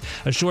Falcons.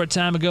 A short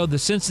time ago, the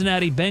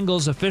Cincinnati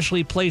Bengals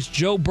officially placed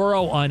Joe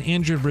Burrow on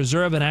injured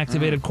reserve and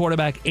activated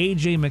quarterback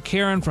A.J.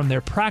 McCarron from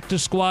their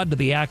practice squad to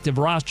the active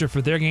roster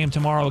for their game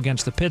tomorrow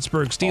against the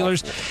Pittsburgh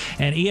Steelers.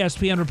 And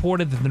ESPN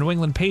reported that the New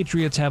England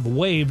Patriots have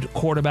waived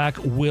quarterback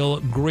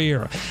Will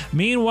Grier.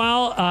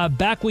 Meanwhile,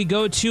 back we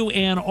go to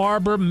Ann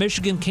Arbor.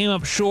 Michigan came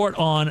up short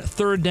on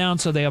 3rd down,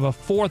 so they have a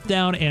 4th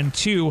down and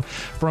 2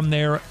 from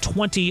their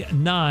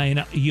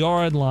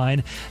 29-yard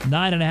line.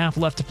 9.5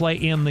 left to play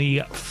in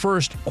the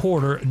first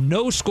quarter.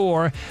 No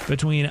score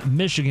between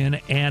Michigan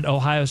and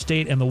Ohio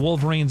State, and the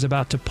Wolverines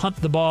about to punt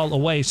the ball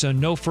away, so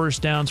no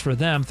first downs for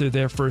them through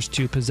their first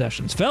 2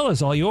 possessions.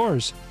 Fellas, all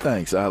yours.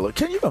 Thanks, Isla.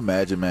 Can you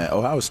imagine, man?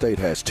 Ohio State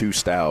has 2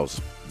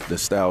 Styles, the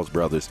Styles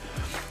brothers.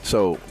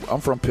 So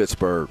I'm from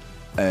Pittsburgh,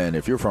 and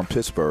if you're from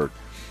Pittsburgh,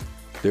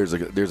 there's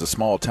a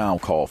small town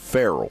called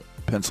Farrell,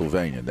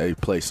 Pennsylvania. They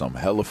play some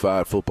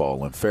hellified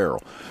football in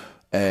Farrell.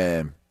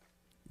 And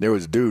there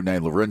was a dude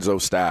named Lorenzo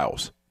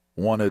Styles,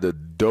 one of the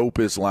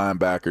dopest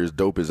linebackers,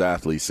 dopest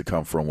athletes to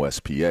come from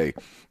West PA. A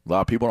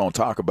lot of people don't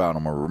talk about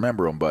him or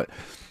remember him, but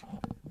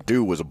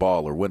dude was a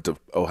baller. Went to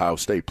Ohio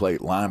State, played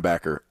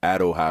linebacker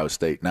at Ohio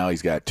State. Now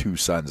he's got 2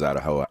 sons out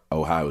of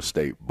Ohio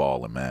State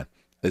balling, man.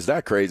 Is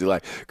that crazy?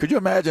 Like, could you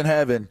imagine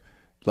having,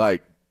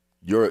 like,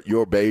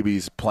 your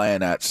babies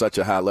playing at such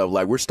a high level?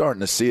 Like, we're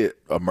starting to see it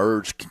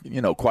emerge,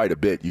 quite a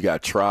bit. You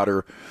got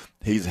Trotter.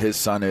 His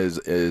son is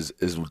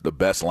the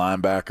best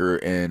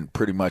linebacker in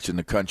pretty much in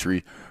the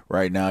country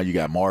right now. You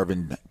got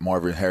Marvin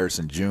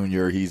Harrison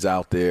Jr. He's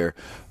out there.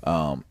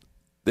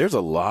 There's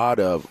a lot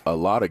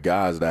of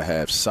guys that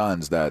have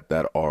sons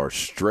that are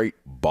straight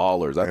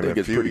ballers. I think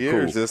it's pretty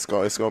cool. It's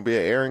going to be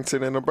an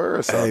Arrington and a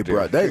Burris. Hey,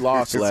 bro, they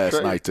lost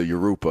last night to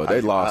Europa. They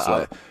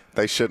lost.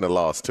 They shouldn't have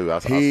lost too.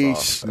 He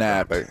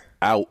snapped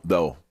out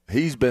though.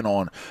 He's been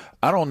on.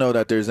 I don't know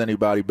that there's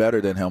anybody better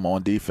than him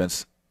on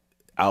defense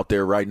out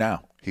there right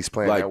now. He's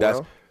playing like that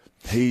well?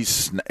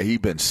 He's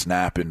been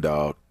snapping,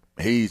 dog.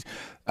 The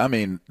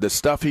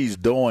stuff he's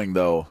doing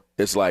though,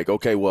 it's like,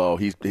 okay, well,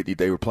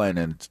 they were playing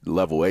in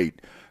level 8.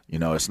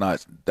 That's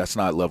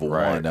not level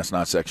 1. That's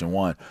not section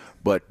 1.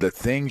 But the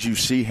things you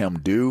see him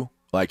do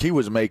Like, he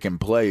was making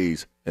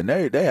plays, and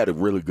they had a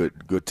really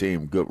good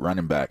team, good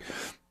running back.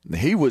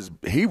 He was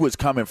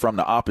coming from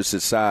the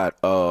opposite side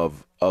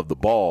of the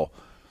ball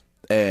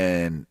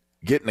and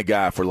getting the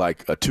guy for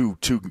like a two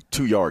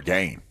yard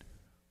gain.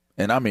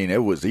 And I mean, he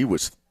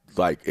was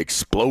like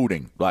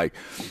exploding. Like,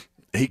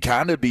 he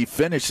kind of be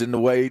finishing the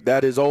way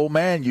that his old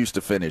man used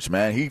to finish,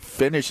 man. He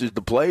finishes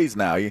the plays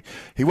now.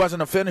 He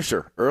wasn't a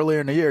finisher earlier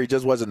in the year. He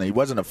just wasn't. He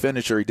wasn't a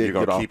finisher. He didn't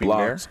get off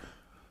blocks.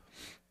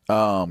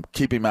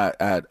 Keep him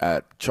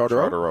at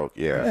Charter Oak.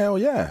 Yeah. Hell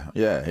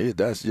yeah. He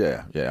does.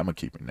 Yeah. I'm gonna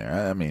keep him there.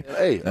 I mean,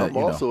 hey, I'm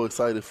also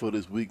excited for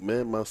this week,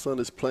 man. My son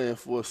is playing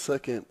for a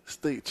second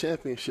state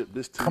championship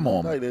this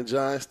Tuesday night in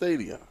Giant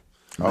Stadium.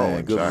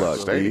 Man, good luck,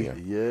 Stadium.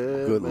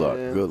 Yeah, good man. luck.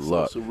 Good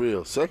luck.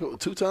 Surreal. Second,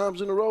 2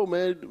 times in a row,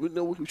 man.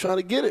 We're trying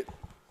to get it.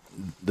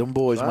 Them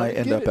boys might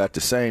end up at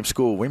the same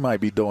school. We might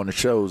be doing the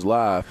shows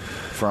live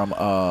from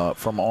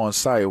on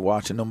site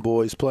watching them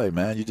boys play,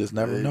 man. You just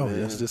never know.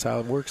 That's just how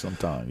it works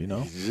sometimes, you know?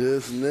 You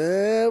just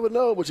never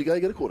know, but you got to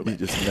get a quarterback.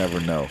 You just never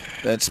know.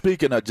 And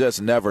speaking of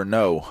just never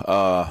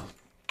know,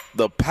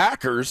 the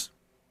Packers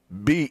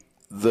beat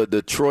the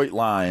Detroit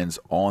Lions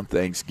on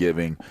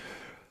Thanksgiving.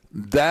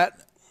 That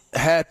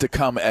had to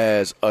come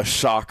as a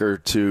shocker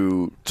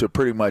to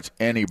pretty much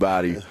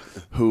anybody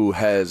who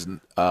has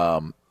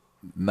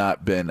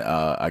not been,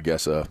 I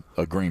guess, a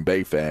Green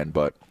Bay fan,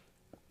 but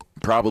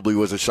probably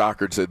was a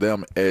shocker to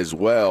them as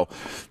well.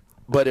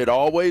 But it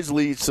always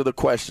leads to the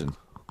question.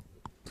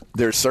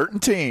 There's certain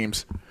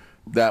teams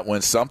that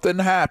when something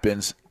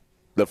happens,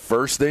 the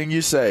first thing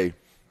you say,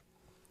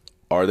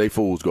 are they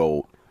fool's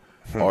gold?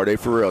 Are they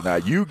for real? Now,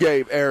 you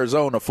gave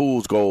Arizona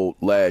fool's gold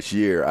last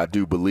year, I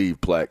do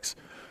believe, Plex.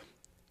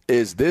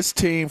 Is this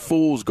team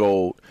fool's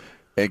gold?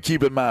 And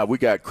keep in mind, we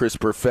got Chris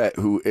Perfett,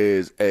 who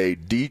is a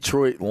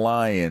Detroit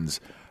Lions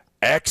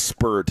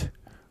expert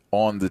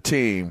on the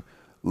team,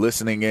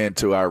 listening in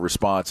to our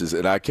responses,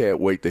 and I can't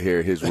wait to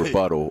hear his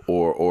rebuttal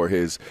or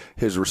his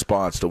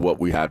response to what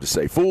we have to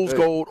say. Fool's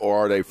gold,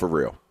 or are they for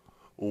real?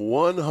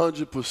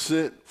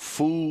 100%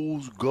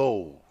 fool's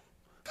gold.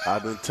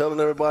 I've been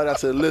telling everybody, I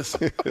said,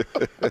 listen,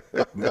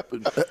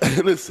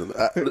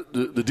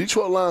 the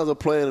Detroit Lions are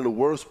playing in the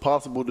worst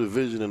possible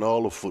division in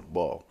all of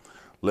football.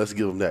 Let's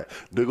give them that.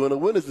 They're going to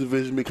win this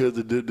division because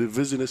the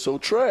division is so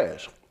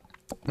trash.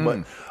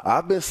 But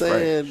I've been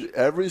saying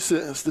ever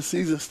since the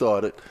season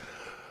started,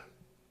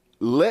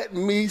 let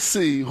me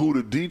see who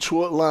the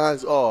Detroit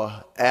Lions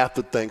are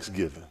after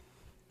Thanksgiving,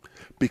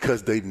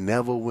 because they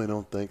never win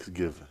on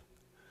Thanksgiving.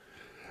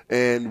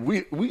 And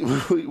we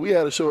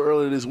had a show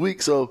earlier this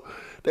week, so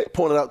they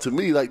pointed out to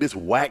me like this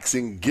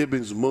waxing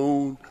Gibbons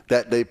moon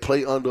that they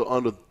play under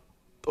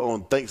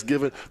on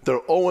Thanksgiving. They're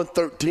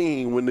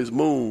 0-13 when this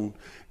moon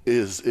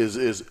is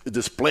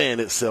displaying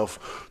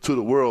itself to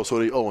the world, so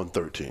they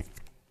 0-13.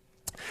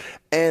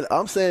 And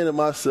I'm saying to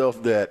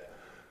myself that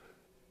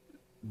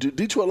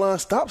Detroit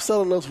Lions, stop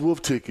selling us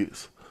wolf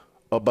tickets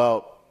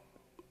about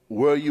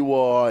where you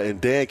are. And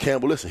Dan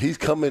Campbell, listen, he's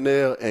come in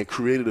there and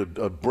created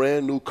a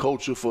brand new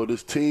culture for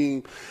this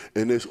team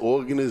and this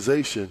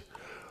organization.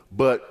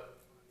 But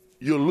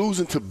you're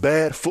losing to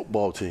bad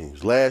football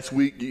teams. Last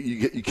week,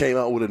 you came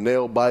out with a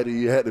nail-biter.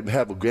 You had to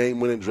have a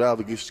game-winning drive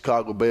against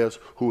Chicago Bears,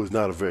 who is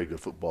not a very good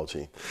football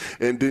team.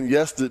 And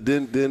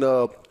then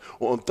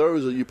on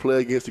Thursday, you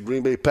play against the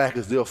Green Bay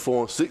Packers. They're a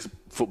 4-6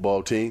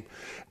 football team,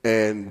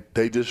 and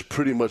they just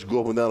pretty much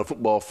go up and down the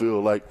football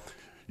field like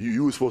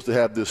you were supposed to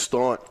have this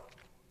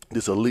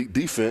elite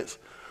defense,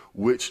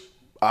 which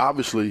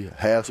obviously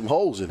has some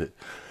holes in it.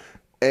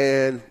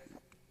 And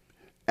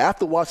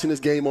after watching this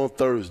game on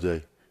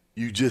Thursday,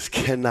 you just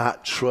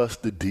cannot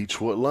trust the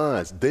Detroit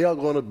Lions. They are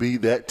going to be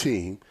that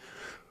team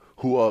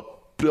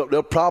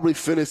they'll probably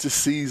finish the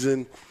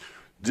season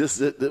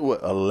just at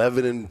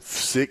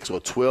 11-6 or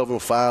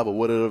 12-5 or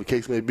whatever the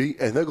case may be,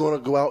 and they're going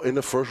to go out in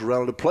the first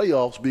round of the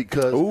playoffs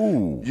because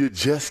you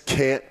just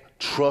can't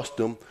trust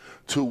them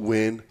to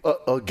win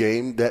a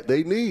game that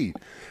they need.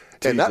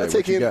 And not to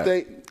take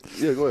anything.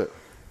 Yeah, go ahead.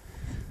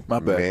 My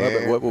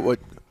bad. What?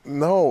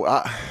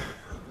 No,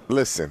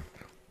 listen.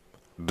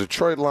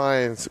 Detroit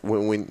Lions,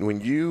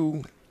 when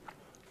you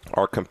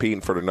are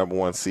competing for the number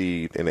 1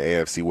 seed in the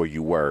AFC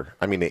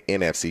the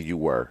NFC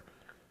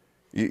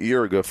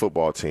you're a good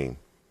football team,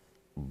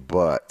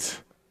 but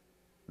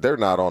they're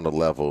not on the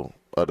level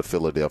of the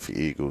Philadelphia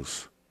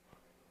Eagles,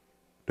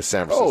 the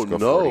San Francisco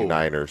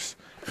 49ers,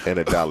 and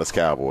the Dallas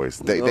Cowboys.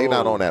 They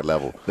not on that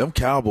level. Them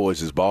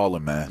Cowboys is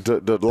balling, man.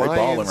 They're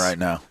balling right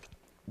now.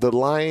 The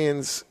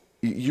Lions,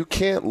 you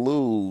can't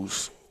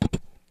lose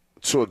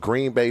to a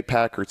Green Bay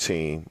Packer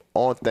team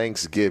on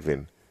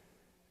Thanksgiving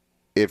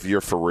if you're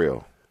for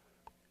real.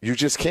 You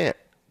just can't.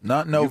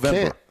 Not in November.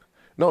 You can't.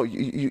 No,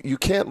 you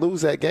can't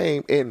lose that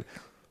game. And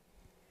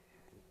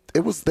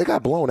they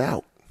got blown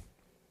out.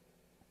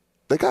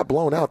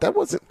 That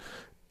wasn't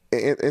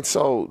and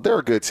so they're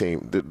a good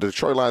team. The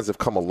Detroit Lions have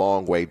come a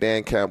long way.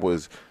 Dan Campbell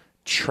has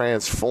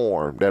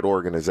transformed that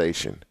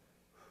organization.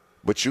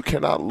 But you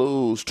cannot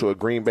lose to a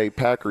Green Bay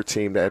Packer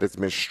team that has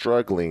been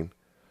struggling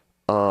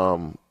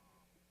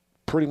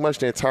pretty much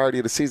the entirety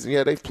of the season.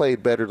 Yeah, they've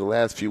played better the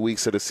last few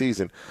weeks of the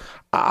season.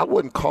 I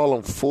wouldn't call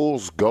them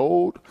fool's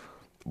gold,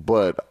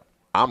 but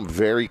I'm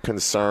very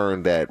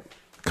concerned that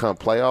come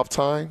playoff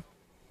time,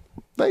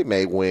 they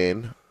may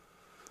win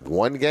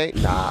one game.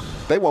 Nah,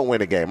 they won't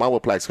win a game. I'm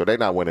with Plaxico. They're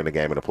not winning a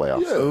game in the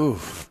playoffs. Yeah.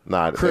 Oof.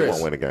 Nah, Chris, they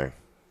won't win a game.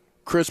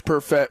 Chris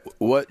Perfett,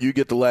 what you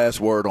get the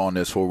last word on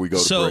this before we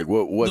go to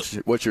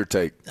break? What's your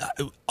take?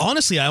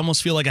 Honestly, I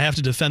almost feel like I have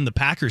to defend the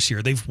Packers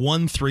here. They've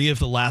won 3 of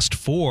the last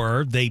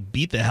 4. They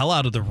beat the hell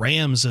out of the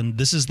Rams, and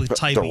this is the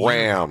type of year. The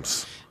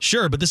Rams.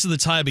 Sure, but this is the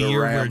type of year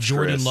where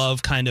Jordan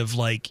Love kind of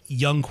like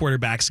young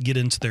quarterbacks get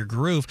into their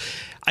groove.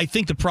 I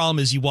think the problem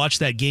is you watch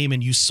that game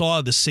and you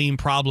saw the same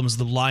problems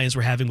the Lions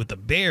were having with the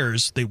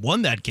Bears. They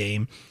won that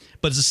game,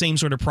 but it's the same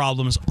sort of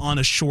problems on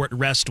a short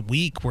rest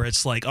week where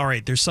it's like, all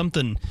right, there is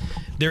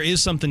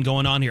something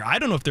going on here. I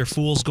don't know if they're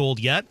fool's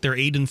gold yet. They're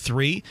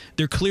 8-3.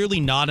 They're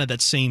clearly not at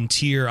that same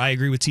tier. I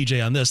agree with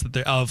TJ on this, that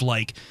they're of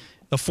like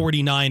the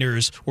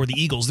 49ers or the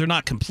Eagles. They're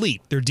not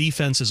complete. Their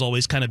defense has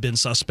always kind of been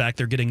suspect.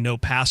 They're getting no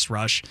pass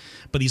rush.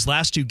 But these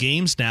last 2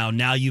 games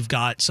now you've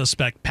got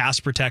suspect pass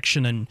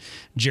protection and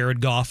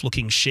Jared Goff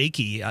looking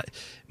shaky.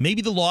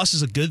 Maybe the loss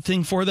is a good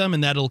thing for them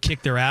and that'll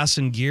kick their ass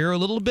in gear a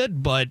little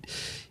bit, but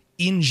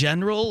in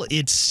general,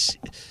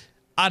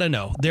 I don't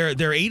know. They're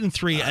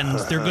 8-3 and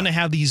they're going to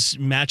have these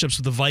matchups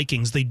with the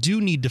Vikings. They do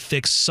need to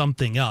fix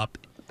something up,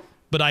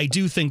 but I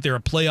do think they're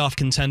a playoff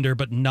contender,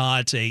 but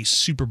not a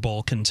Super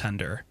Bowl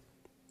contender.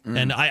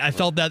 And I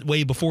felt that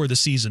way before the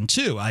season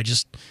too.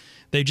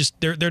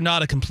 They're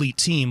not a complete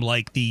team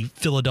like the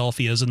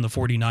Philadelphias and the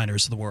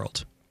 49ers of the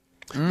world.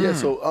 Yeah,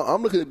 so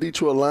I'm looking at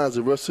Detroit Lions.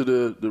 The rest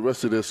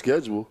of their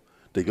schedule,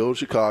 they go to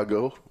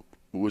Chicago,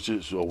 which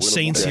is a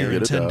Saints here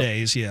in 10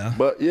 days. Yeah,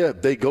 but yeah,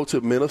 they go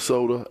to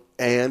Minnesota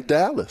and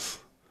Dallas,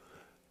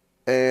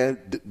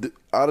 and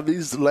out of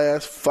these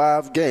last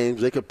 5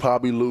 games, they could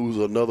probably lose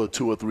another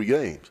 2 or 3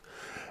 games.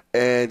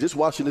 And just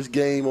watching this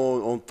game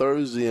on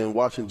Thursday and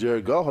watching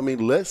Jared Goff, I mean,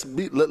 let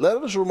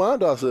us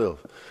remind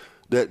ourselves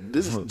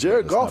that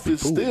Jared Goff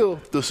is still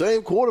the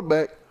same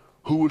quarterback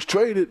who was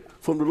traded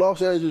from the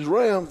Los Angeles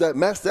Rams that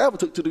Matt Stafford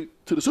took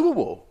to the Super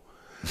Bowl.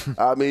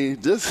 I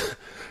mean, just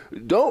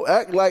don't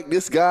act like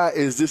this guy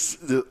is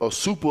just a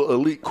super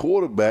elite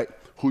quarterback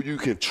who you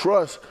can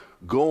trust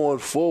going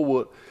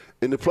forward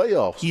in the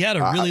playoffs. He had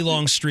a really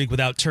long streak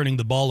without turning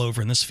the ball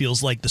over, and this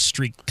feels like the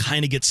streak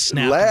kind of gets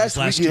snapped. Last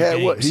in his last week, 2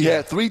 games. what? He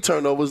had 3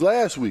 turnovers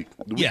last week.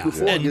 The week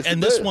before,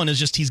 and this one is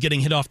just he's getting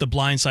hit off the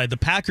blind side. The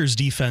Packers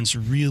defense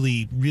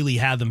really, really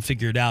had them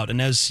figured out.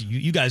 And as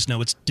you guys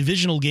know, it's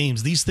divisional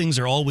games. These things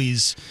are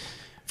always,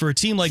 for a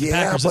team like the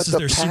Packers, this is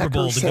their Super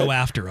Bowl to go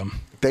after them.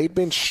 They've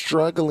been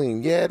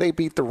struggling. Yeah, they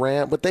beat the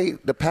Rams, but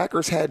the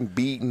Packers hadn't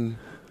beaten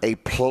a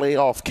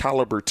playoff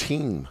caliber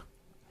team.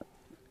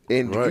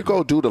 And you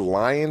go do the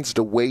Lions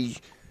the way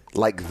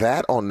like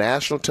that on a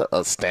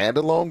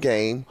standalone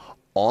game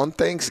on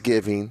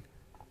Thanksgiving,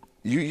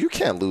 you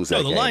can't lose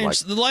that game.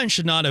 The Lions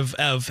should not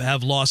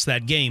have lost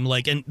that game.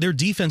 And their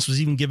defense was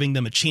even giving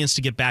them a chance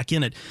to get back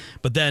in it.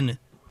 But then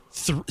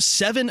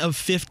 7 of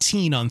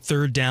 15 on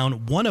 3rd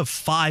down, 1 of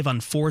 5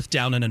 on 4th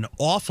down, and an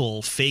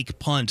awful fake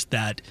punt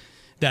that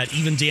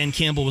even Dan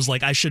Campbell was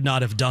like, I should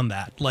not have done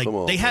that.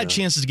 They had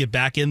chances to get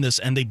back in this,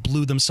 and they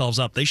blew themselves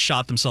up. They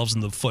shot themselves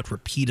in the foot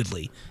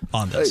repeatedly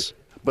on this. Hey,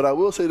 but I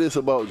will say this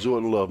about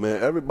Jordan Love,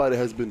 man. Everybody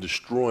has been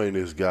destroying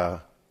this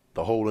guy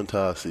the whole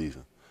entire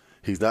season.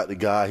 He's not the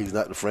guy. He's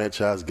not the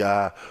franchise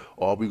guy.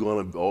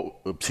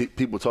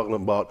 People talking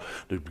about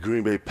the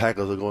Green Bay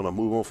Packers are going to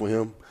move on for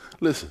him.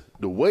 Listen,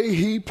 the way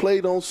he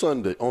played on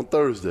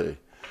Thursday,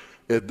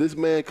 if this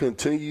man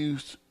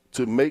continues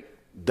to make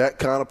that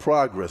kind of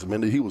progress,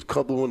 man, he was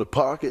comfortable in the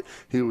pocket.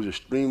 He was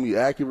extremely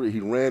accurate. He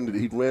ran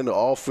the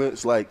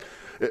offense like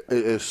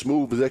as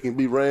smooth as that can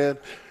be ran.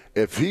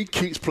 If he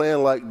keeps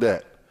playing like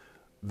that,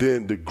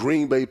 then the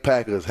Green Bay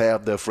Packers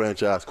have their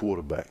franchise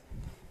quarterback.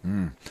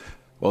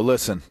 Well,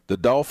 listen, the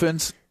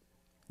Dolphins,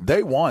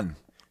 they won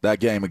that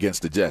game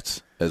against the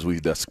Jets, as we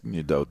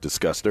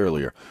discussed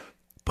earlier,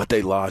 but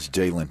they lost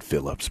Jalen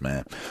Phillips,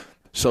 man.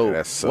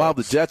 So while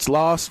the Jets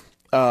lost,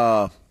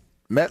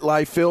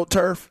 MetLife Field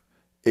Turf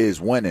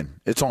is winning.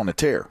 It's on the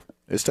tear.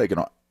 It's taking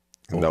on.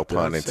 No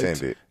pun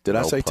intended. Did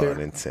I say tear? No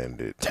pun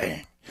intended.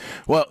 Dang.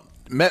 Well,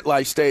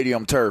 MetLife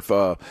Stadium Turf,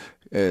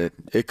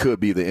 it could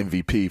be the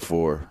MVP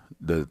for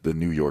the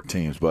New York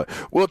teams, but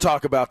we'll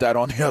talk about that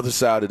on the other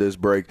side of this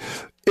break.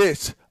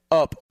 It's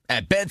up.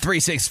 At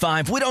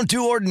Bet365, we don't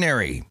do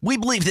ordinary. We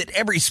believe that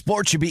every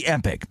sport should be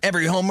epic.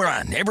 Every home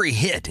run, every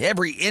hit,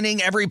 every inning,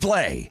 every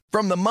play.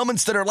 From the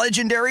moments that are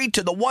legendary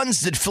to the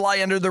ones that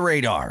fly under the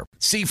radar.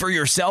 See for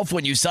yourself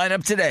when you sign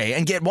up today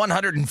and get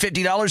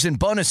 $150 in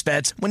bonus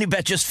bets when you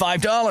bet just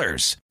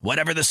 $5.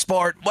 Whatever the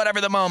sport, whatever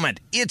the moment,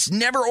 it's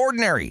never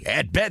ordinary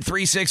at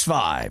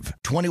Bet365.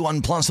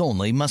 21 plus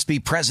only. Must be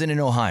present in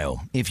Ohio.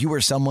 If you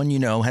or someone you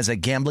know has a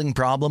gambling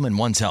problem and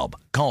wants help,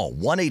 call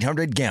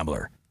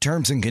 1-800-GAMBLER.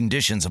 Terms and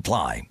conditions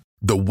apply.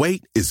 The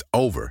wait is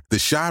over.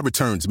 The Chi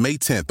returns May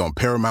 10th on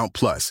Paramount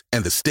Plus,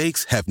 and the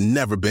stakes have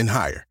never been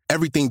higher.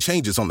 Everything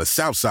changes on the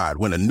South Side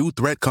when a new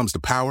threat comes to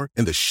power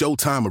in the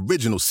Showtime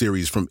original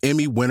series from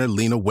Emmy winner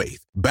Lena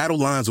Waithe. Battle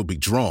lines will be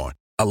drawn,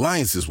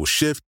 alliances will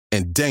shift,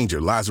 and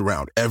danger lies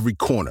around every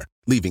corner,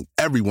 leaving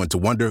everyone to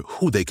wonder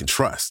who they can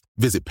trust.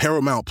 Visit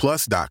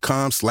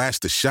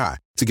ParamountPlus.com/The Chi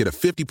to get a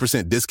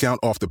 50%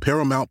 discount off the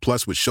Paramount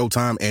Plus with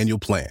Showtime annual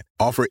plan.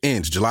 Offer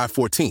ends July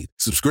 14th.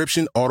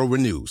 Subscription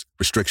auto-renews.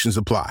 Restrictions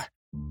apply.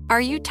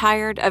 Are you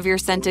tired of your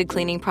scented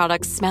cleaning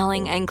products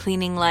smelling and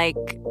cleaning like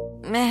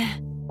meh?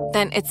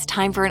 Then it's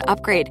time for an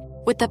upgrade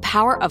with the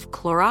power of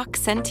Clorox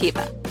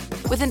Scentiva.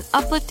 With an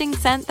uplifting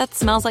scent that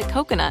smells like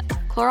coconut,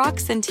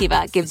 Clorox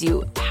Scentiva gives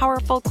you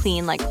powerful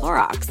clean like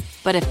Clorox,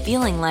 but a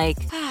feeling like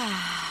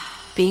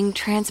being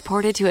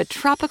transported to a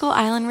tropical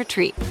island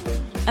retreat.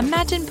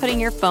 Imagine putting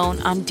your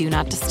phone on Do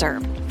Not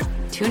Disturb,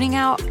 tuning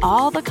out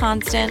all the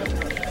constant,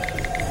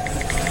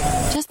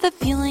 just the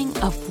feeling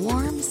of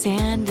warm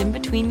sand in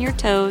between your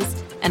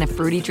toes and a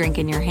fruity drink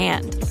in your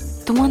hand.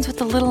 The ones with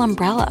the little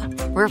umbrella.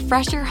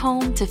 Refresh your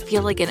home to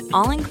feel like an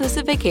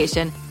all-inclusive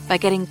vacation by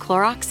getting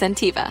Clorox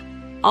Scentiva.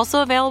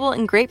 Also available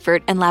in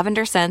grapefruit and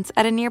lavender scents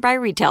at a nearby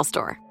retail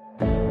store.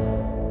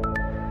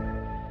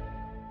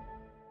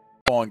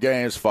 On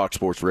Games, Fox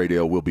Sports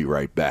Radio. We'll be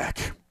right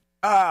back.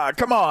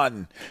 Come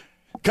on.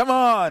 Come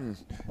on.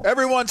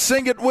 Everyone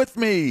sing it with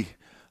me.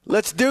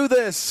 Let's do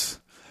this.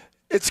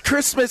 It's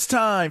Christmas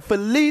time.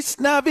 Feliz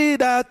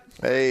Navidad.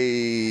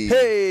 Hey.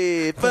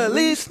 Hey,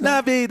 Feliz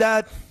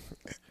Navidad.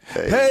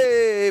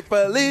 Hey,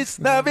 Feliz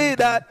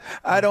Navidad.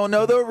 I don't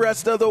know the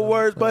rest of the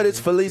words, but it's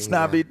Feliz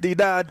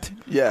Navidad.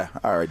 Yeah,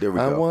 all right, there we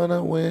go. I want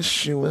to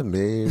wish you a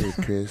Merry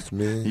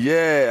Christmas.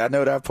 Yeah, I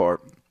know that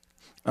part.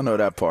 And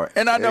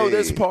I know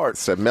this part.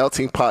 It's a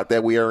melting pot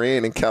that we are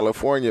in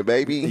California,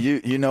 baby.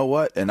 You know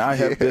what? And I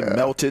have been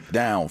melted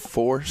down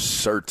for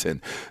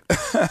certain.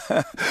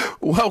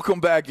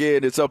 Welcome back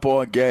in. It's Up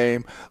On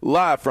Game,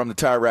 live from the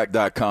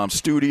TireRack.com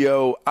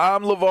studio.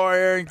 I'm LeVar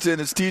Arrington.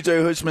 It's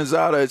TJ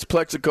Hushmanzada. It's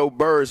Plexico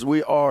Burrs.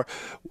 We're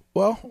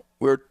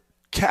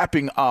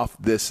capping off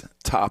this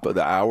top of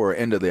the hour,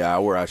 end of the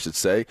hour, I should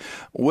say,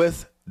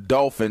 with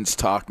Dolphins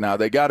talk. Now,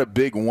 they got a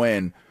big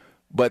win,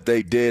 but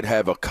they did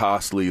have a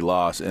costly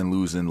loss in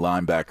losing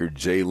linebacker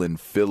Jaelan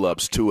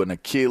Phillips to an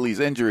Achilles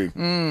injury.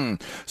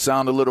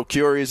 Sound a little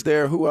curious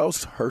there. Who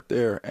else hurt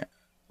their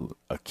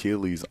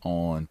Achilles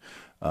on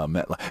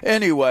MetLife?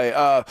 Anyway,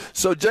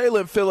 so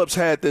Jaelan Phillips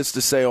had this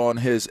to say on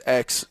his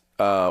X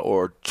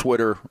or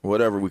Twitter,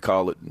 whatever we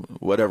call it,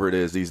 whatever it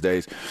is these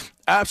days.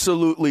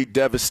 Absolutely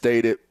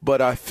devastated,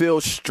 but I feel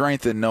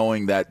strengthened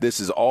knowing that this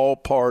is all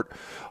a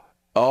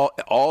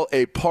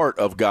part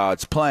of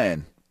God's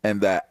plan,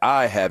 and that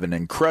I have an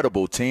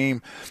incredible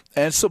team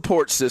and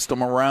support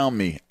system around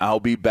me.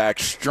 I'll be back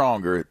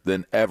stronger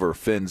than ever.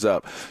 Fins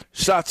up.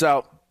 Shots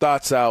out,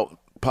 thoughts out,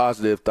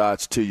 positive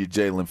thoughts to you,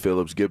 Jaelan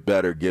Phillips. Get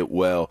better, get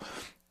well.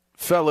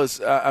 Fellas,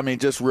 I mean,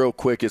 just real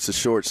quick, it's a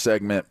short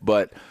segment,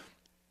 but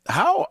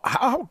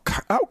how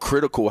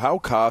critical, how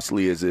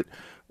costly is it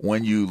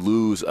when you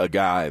lose a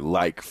guy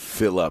like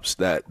Phillips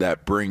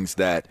that brings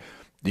that,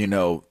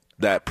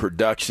 that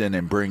production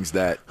and brings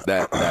that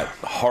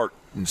heart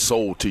and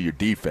soul to your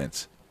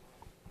defense?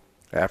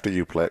 After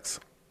you, Plex.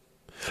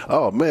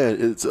 Oh man,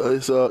 it's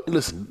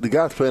listen, the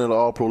guy's playing at an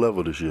all-pro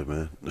level this year,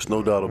 man. There's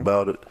no doubt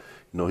about it.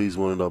 He's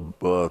one of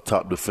the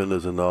top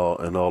defenders in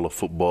all of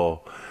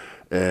football,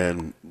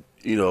 and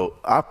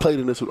I played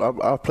in this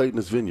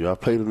venue. I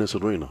played in this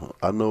arena.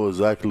 I know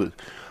exactly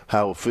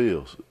how it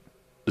feels.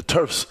 The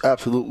turf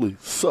absolutely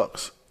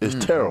sucks. It's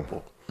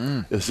terrible.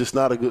 It's just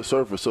not a good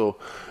surface. So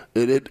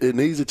it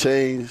needs to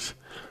change.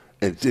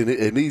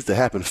 It needs to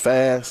happen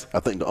fast. I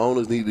think the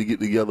owners need to get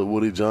together,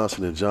 Woody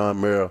Johnson and John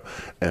Mara,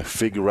 and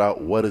figure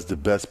out what is the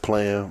best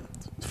plan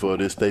for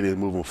this stadium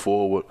moving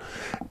forward.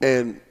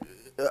 And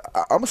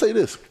I'm going to say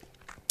this.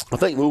 I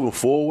think moving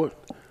forward,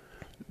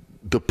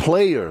 the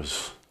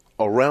players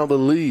around the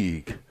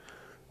league,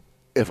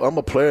 if I'm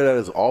a player that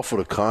is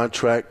offered a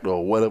contract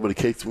or whatever the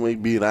case may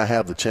be, and I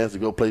have the chance to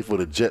go play for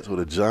the Jets or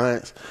the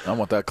Giants, I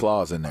want that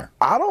clause in there.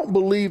 I don't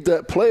believe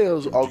that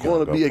players are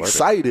going to be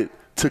excited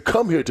to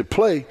come here to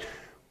play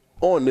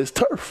on this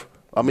turf.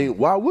 I mean,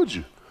 why would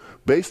you?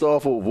 Based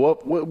off of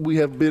what we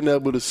have been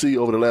able to see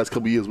over the last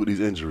couple of years with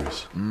these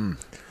injuries.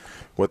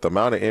 With the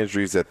amount of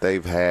injuries that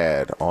they've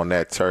had on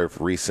that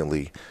turf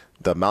recently,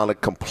 the amount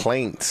of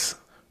complaints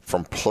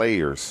from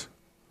players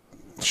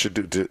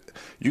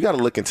you got to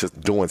look into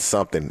doing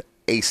something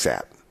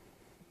ASAP.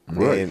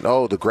 Right. And,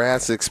 the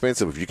grass is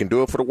expensive. If you can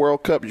do it for the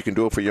World Cup, you can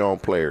do it for your own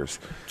players.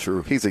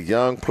 True. He's a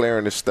young player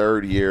in his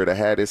third year to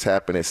have this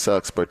happen. It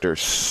sucks, but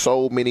there's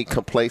so many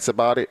complaints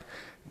about it.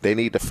 They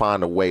need to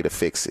find a way to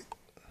fix it.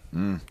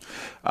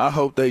 I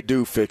hope they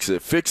do fix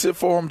it. Fix it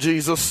for them,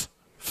 Jesus.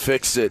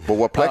 Fix it. But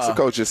what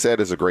Plexico just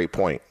said is a great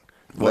point.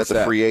 Let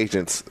the free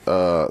agents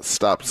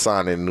stop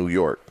signing in New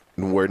York,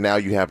 where now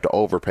you have to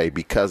overpay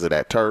because of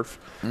that turf.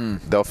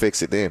 They'll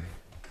fix it then.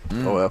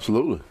 Oh,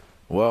 absolutely.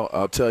 Well,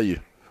 I'll tell you,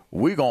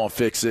 we're going to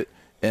fix it,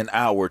 in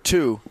hour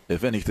 2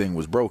 if anything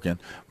was broken,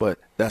 but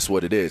that's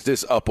what it is.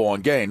 This Up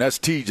On Game. That's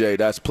TJ,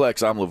 that's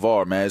Plex, I'm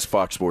LeVar, man. It's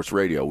Fox Sports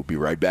Radio. We'll be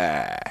right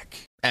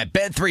back. At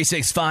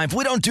Bet365,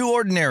 we don't do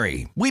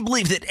ordinary. We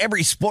believe that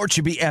every sport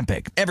should be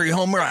epic. Every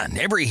home run,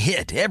 every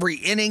hit, every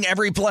inning,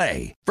 every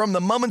play. From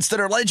the moments that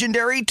are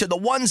legendary to the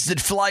ones that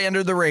fly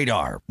under the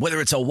radar. Whether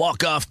it's a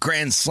walk-off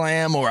grand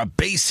slam or a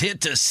base hit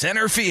to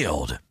center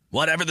field.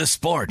 Whatever the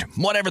sport,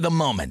 whatever the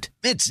moment,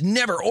 it's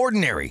never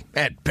ordinary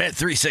at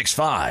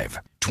Bet365.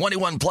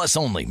 21 plus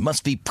only.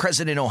 Must be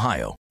present in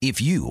Ohio. If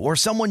you or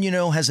someone you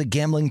know has a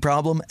gambling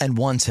problem and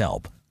wants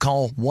help,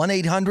 call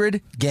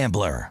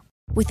 1-800-GAMBLER.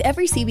 With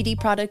every CBD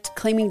product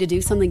claiming to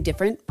do something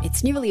different,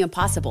 it's nearly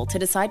impossible to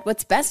decide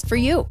what's best for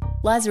you.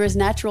 Lazarus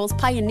Naturals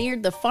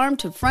pioneered the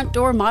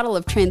farm-to-front-door model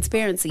of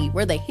transparency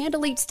where they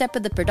handle each step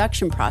of the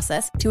production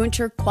process to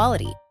ensure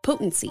quality,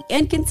 potency,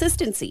 and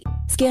consistency.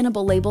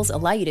 Scannable labels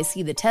allow you to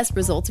see the test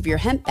results of your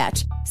hemp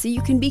batch so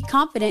you can be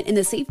confident in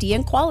the safety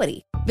and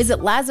quality. Visit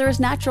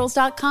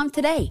LazarusNaturals.com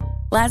today.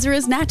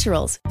 Lazarus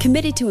Naturals,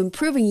 committed to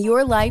improving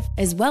your life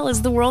as well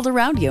as the world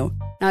around you.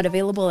 Not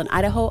available in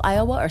Idaho,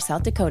 Iowa, or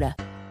South Dakota.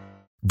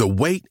 The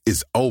wait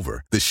is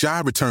over. The Chi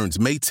returns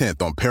May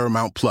 10th on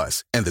Paramount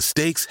Plus, and the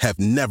stakes have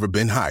never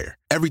been higher.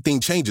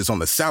 Everything changes on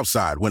the South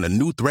Side when a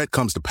new threat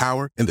comes to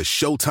power in the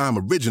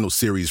Showtime original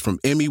series from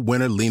Emmy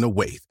winner Lena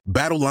Waithe.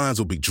 Battle lines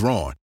will be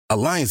drawn,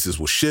 alliances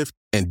will shift,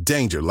 and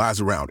danger lies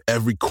around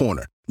every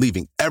corner,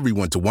 leaving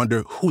everyone to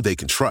wonder who they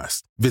can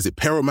trust. Visit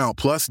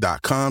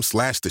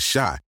ParamountPlus.com/The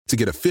Chi to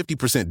get a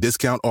 50%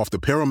 discount off the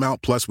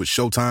Paramount Plus with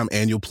Showtime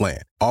annual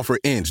plan. Offer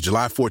ends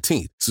July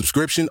 14th.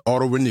 Subscription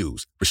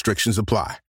auto-renews. Restrictions apply.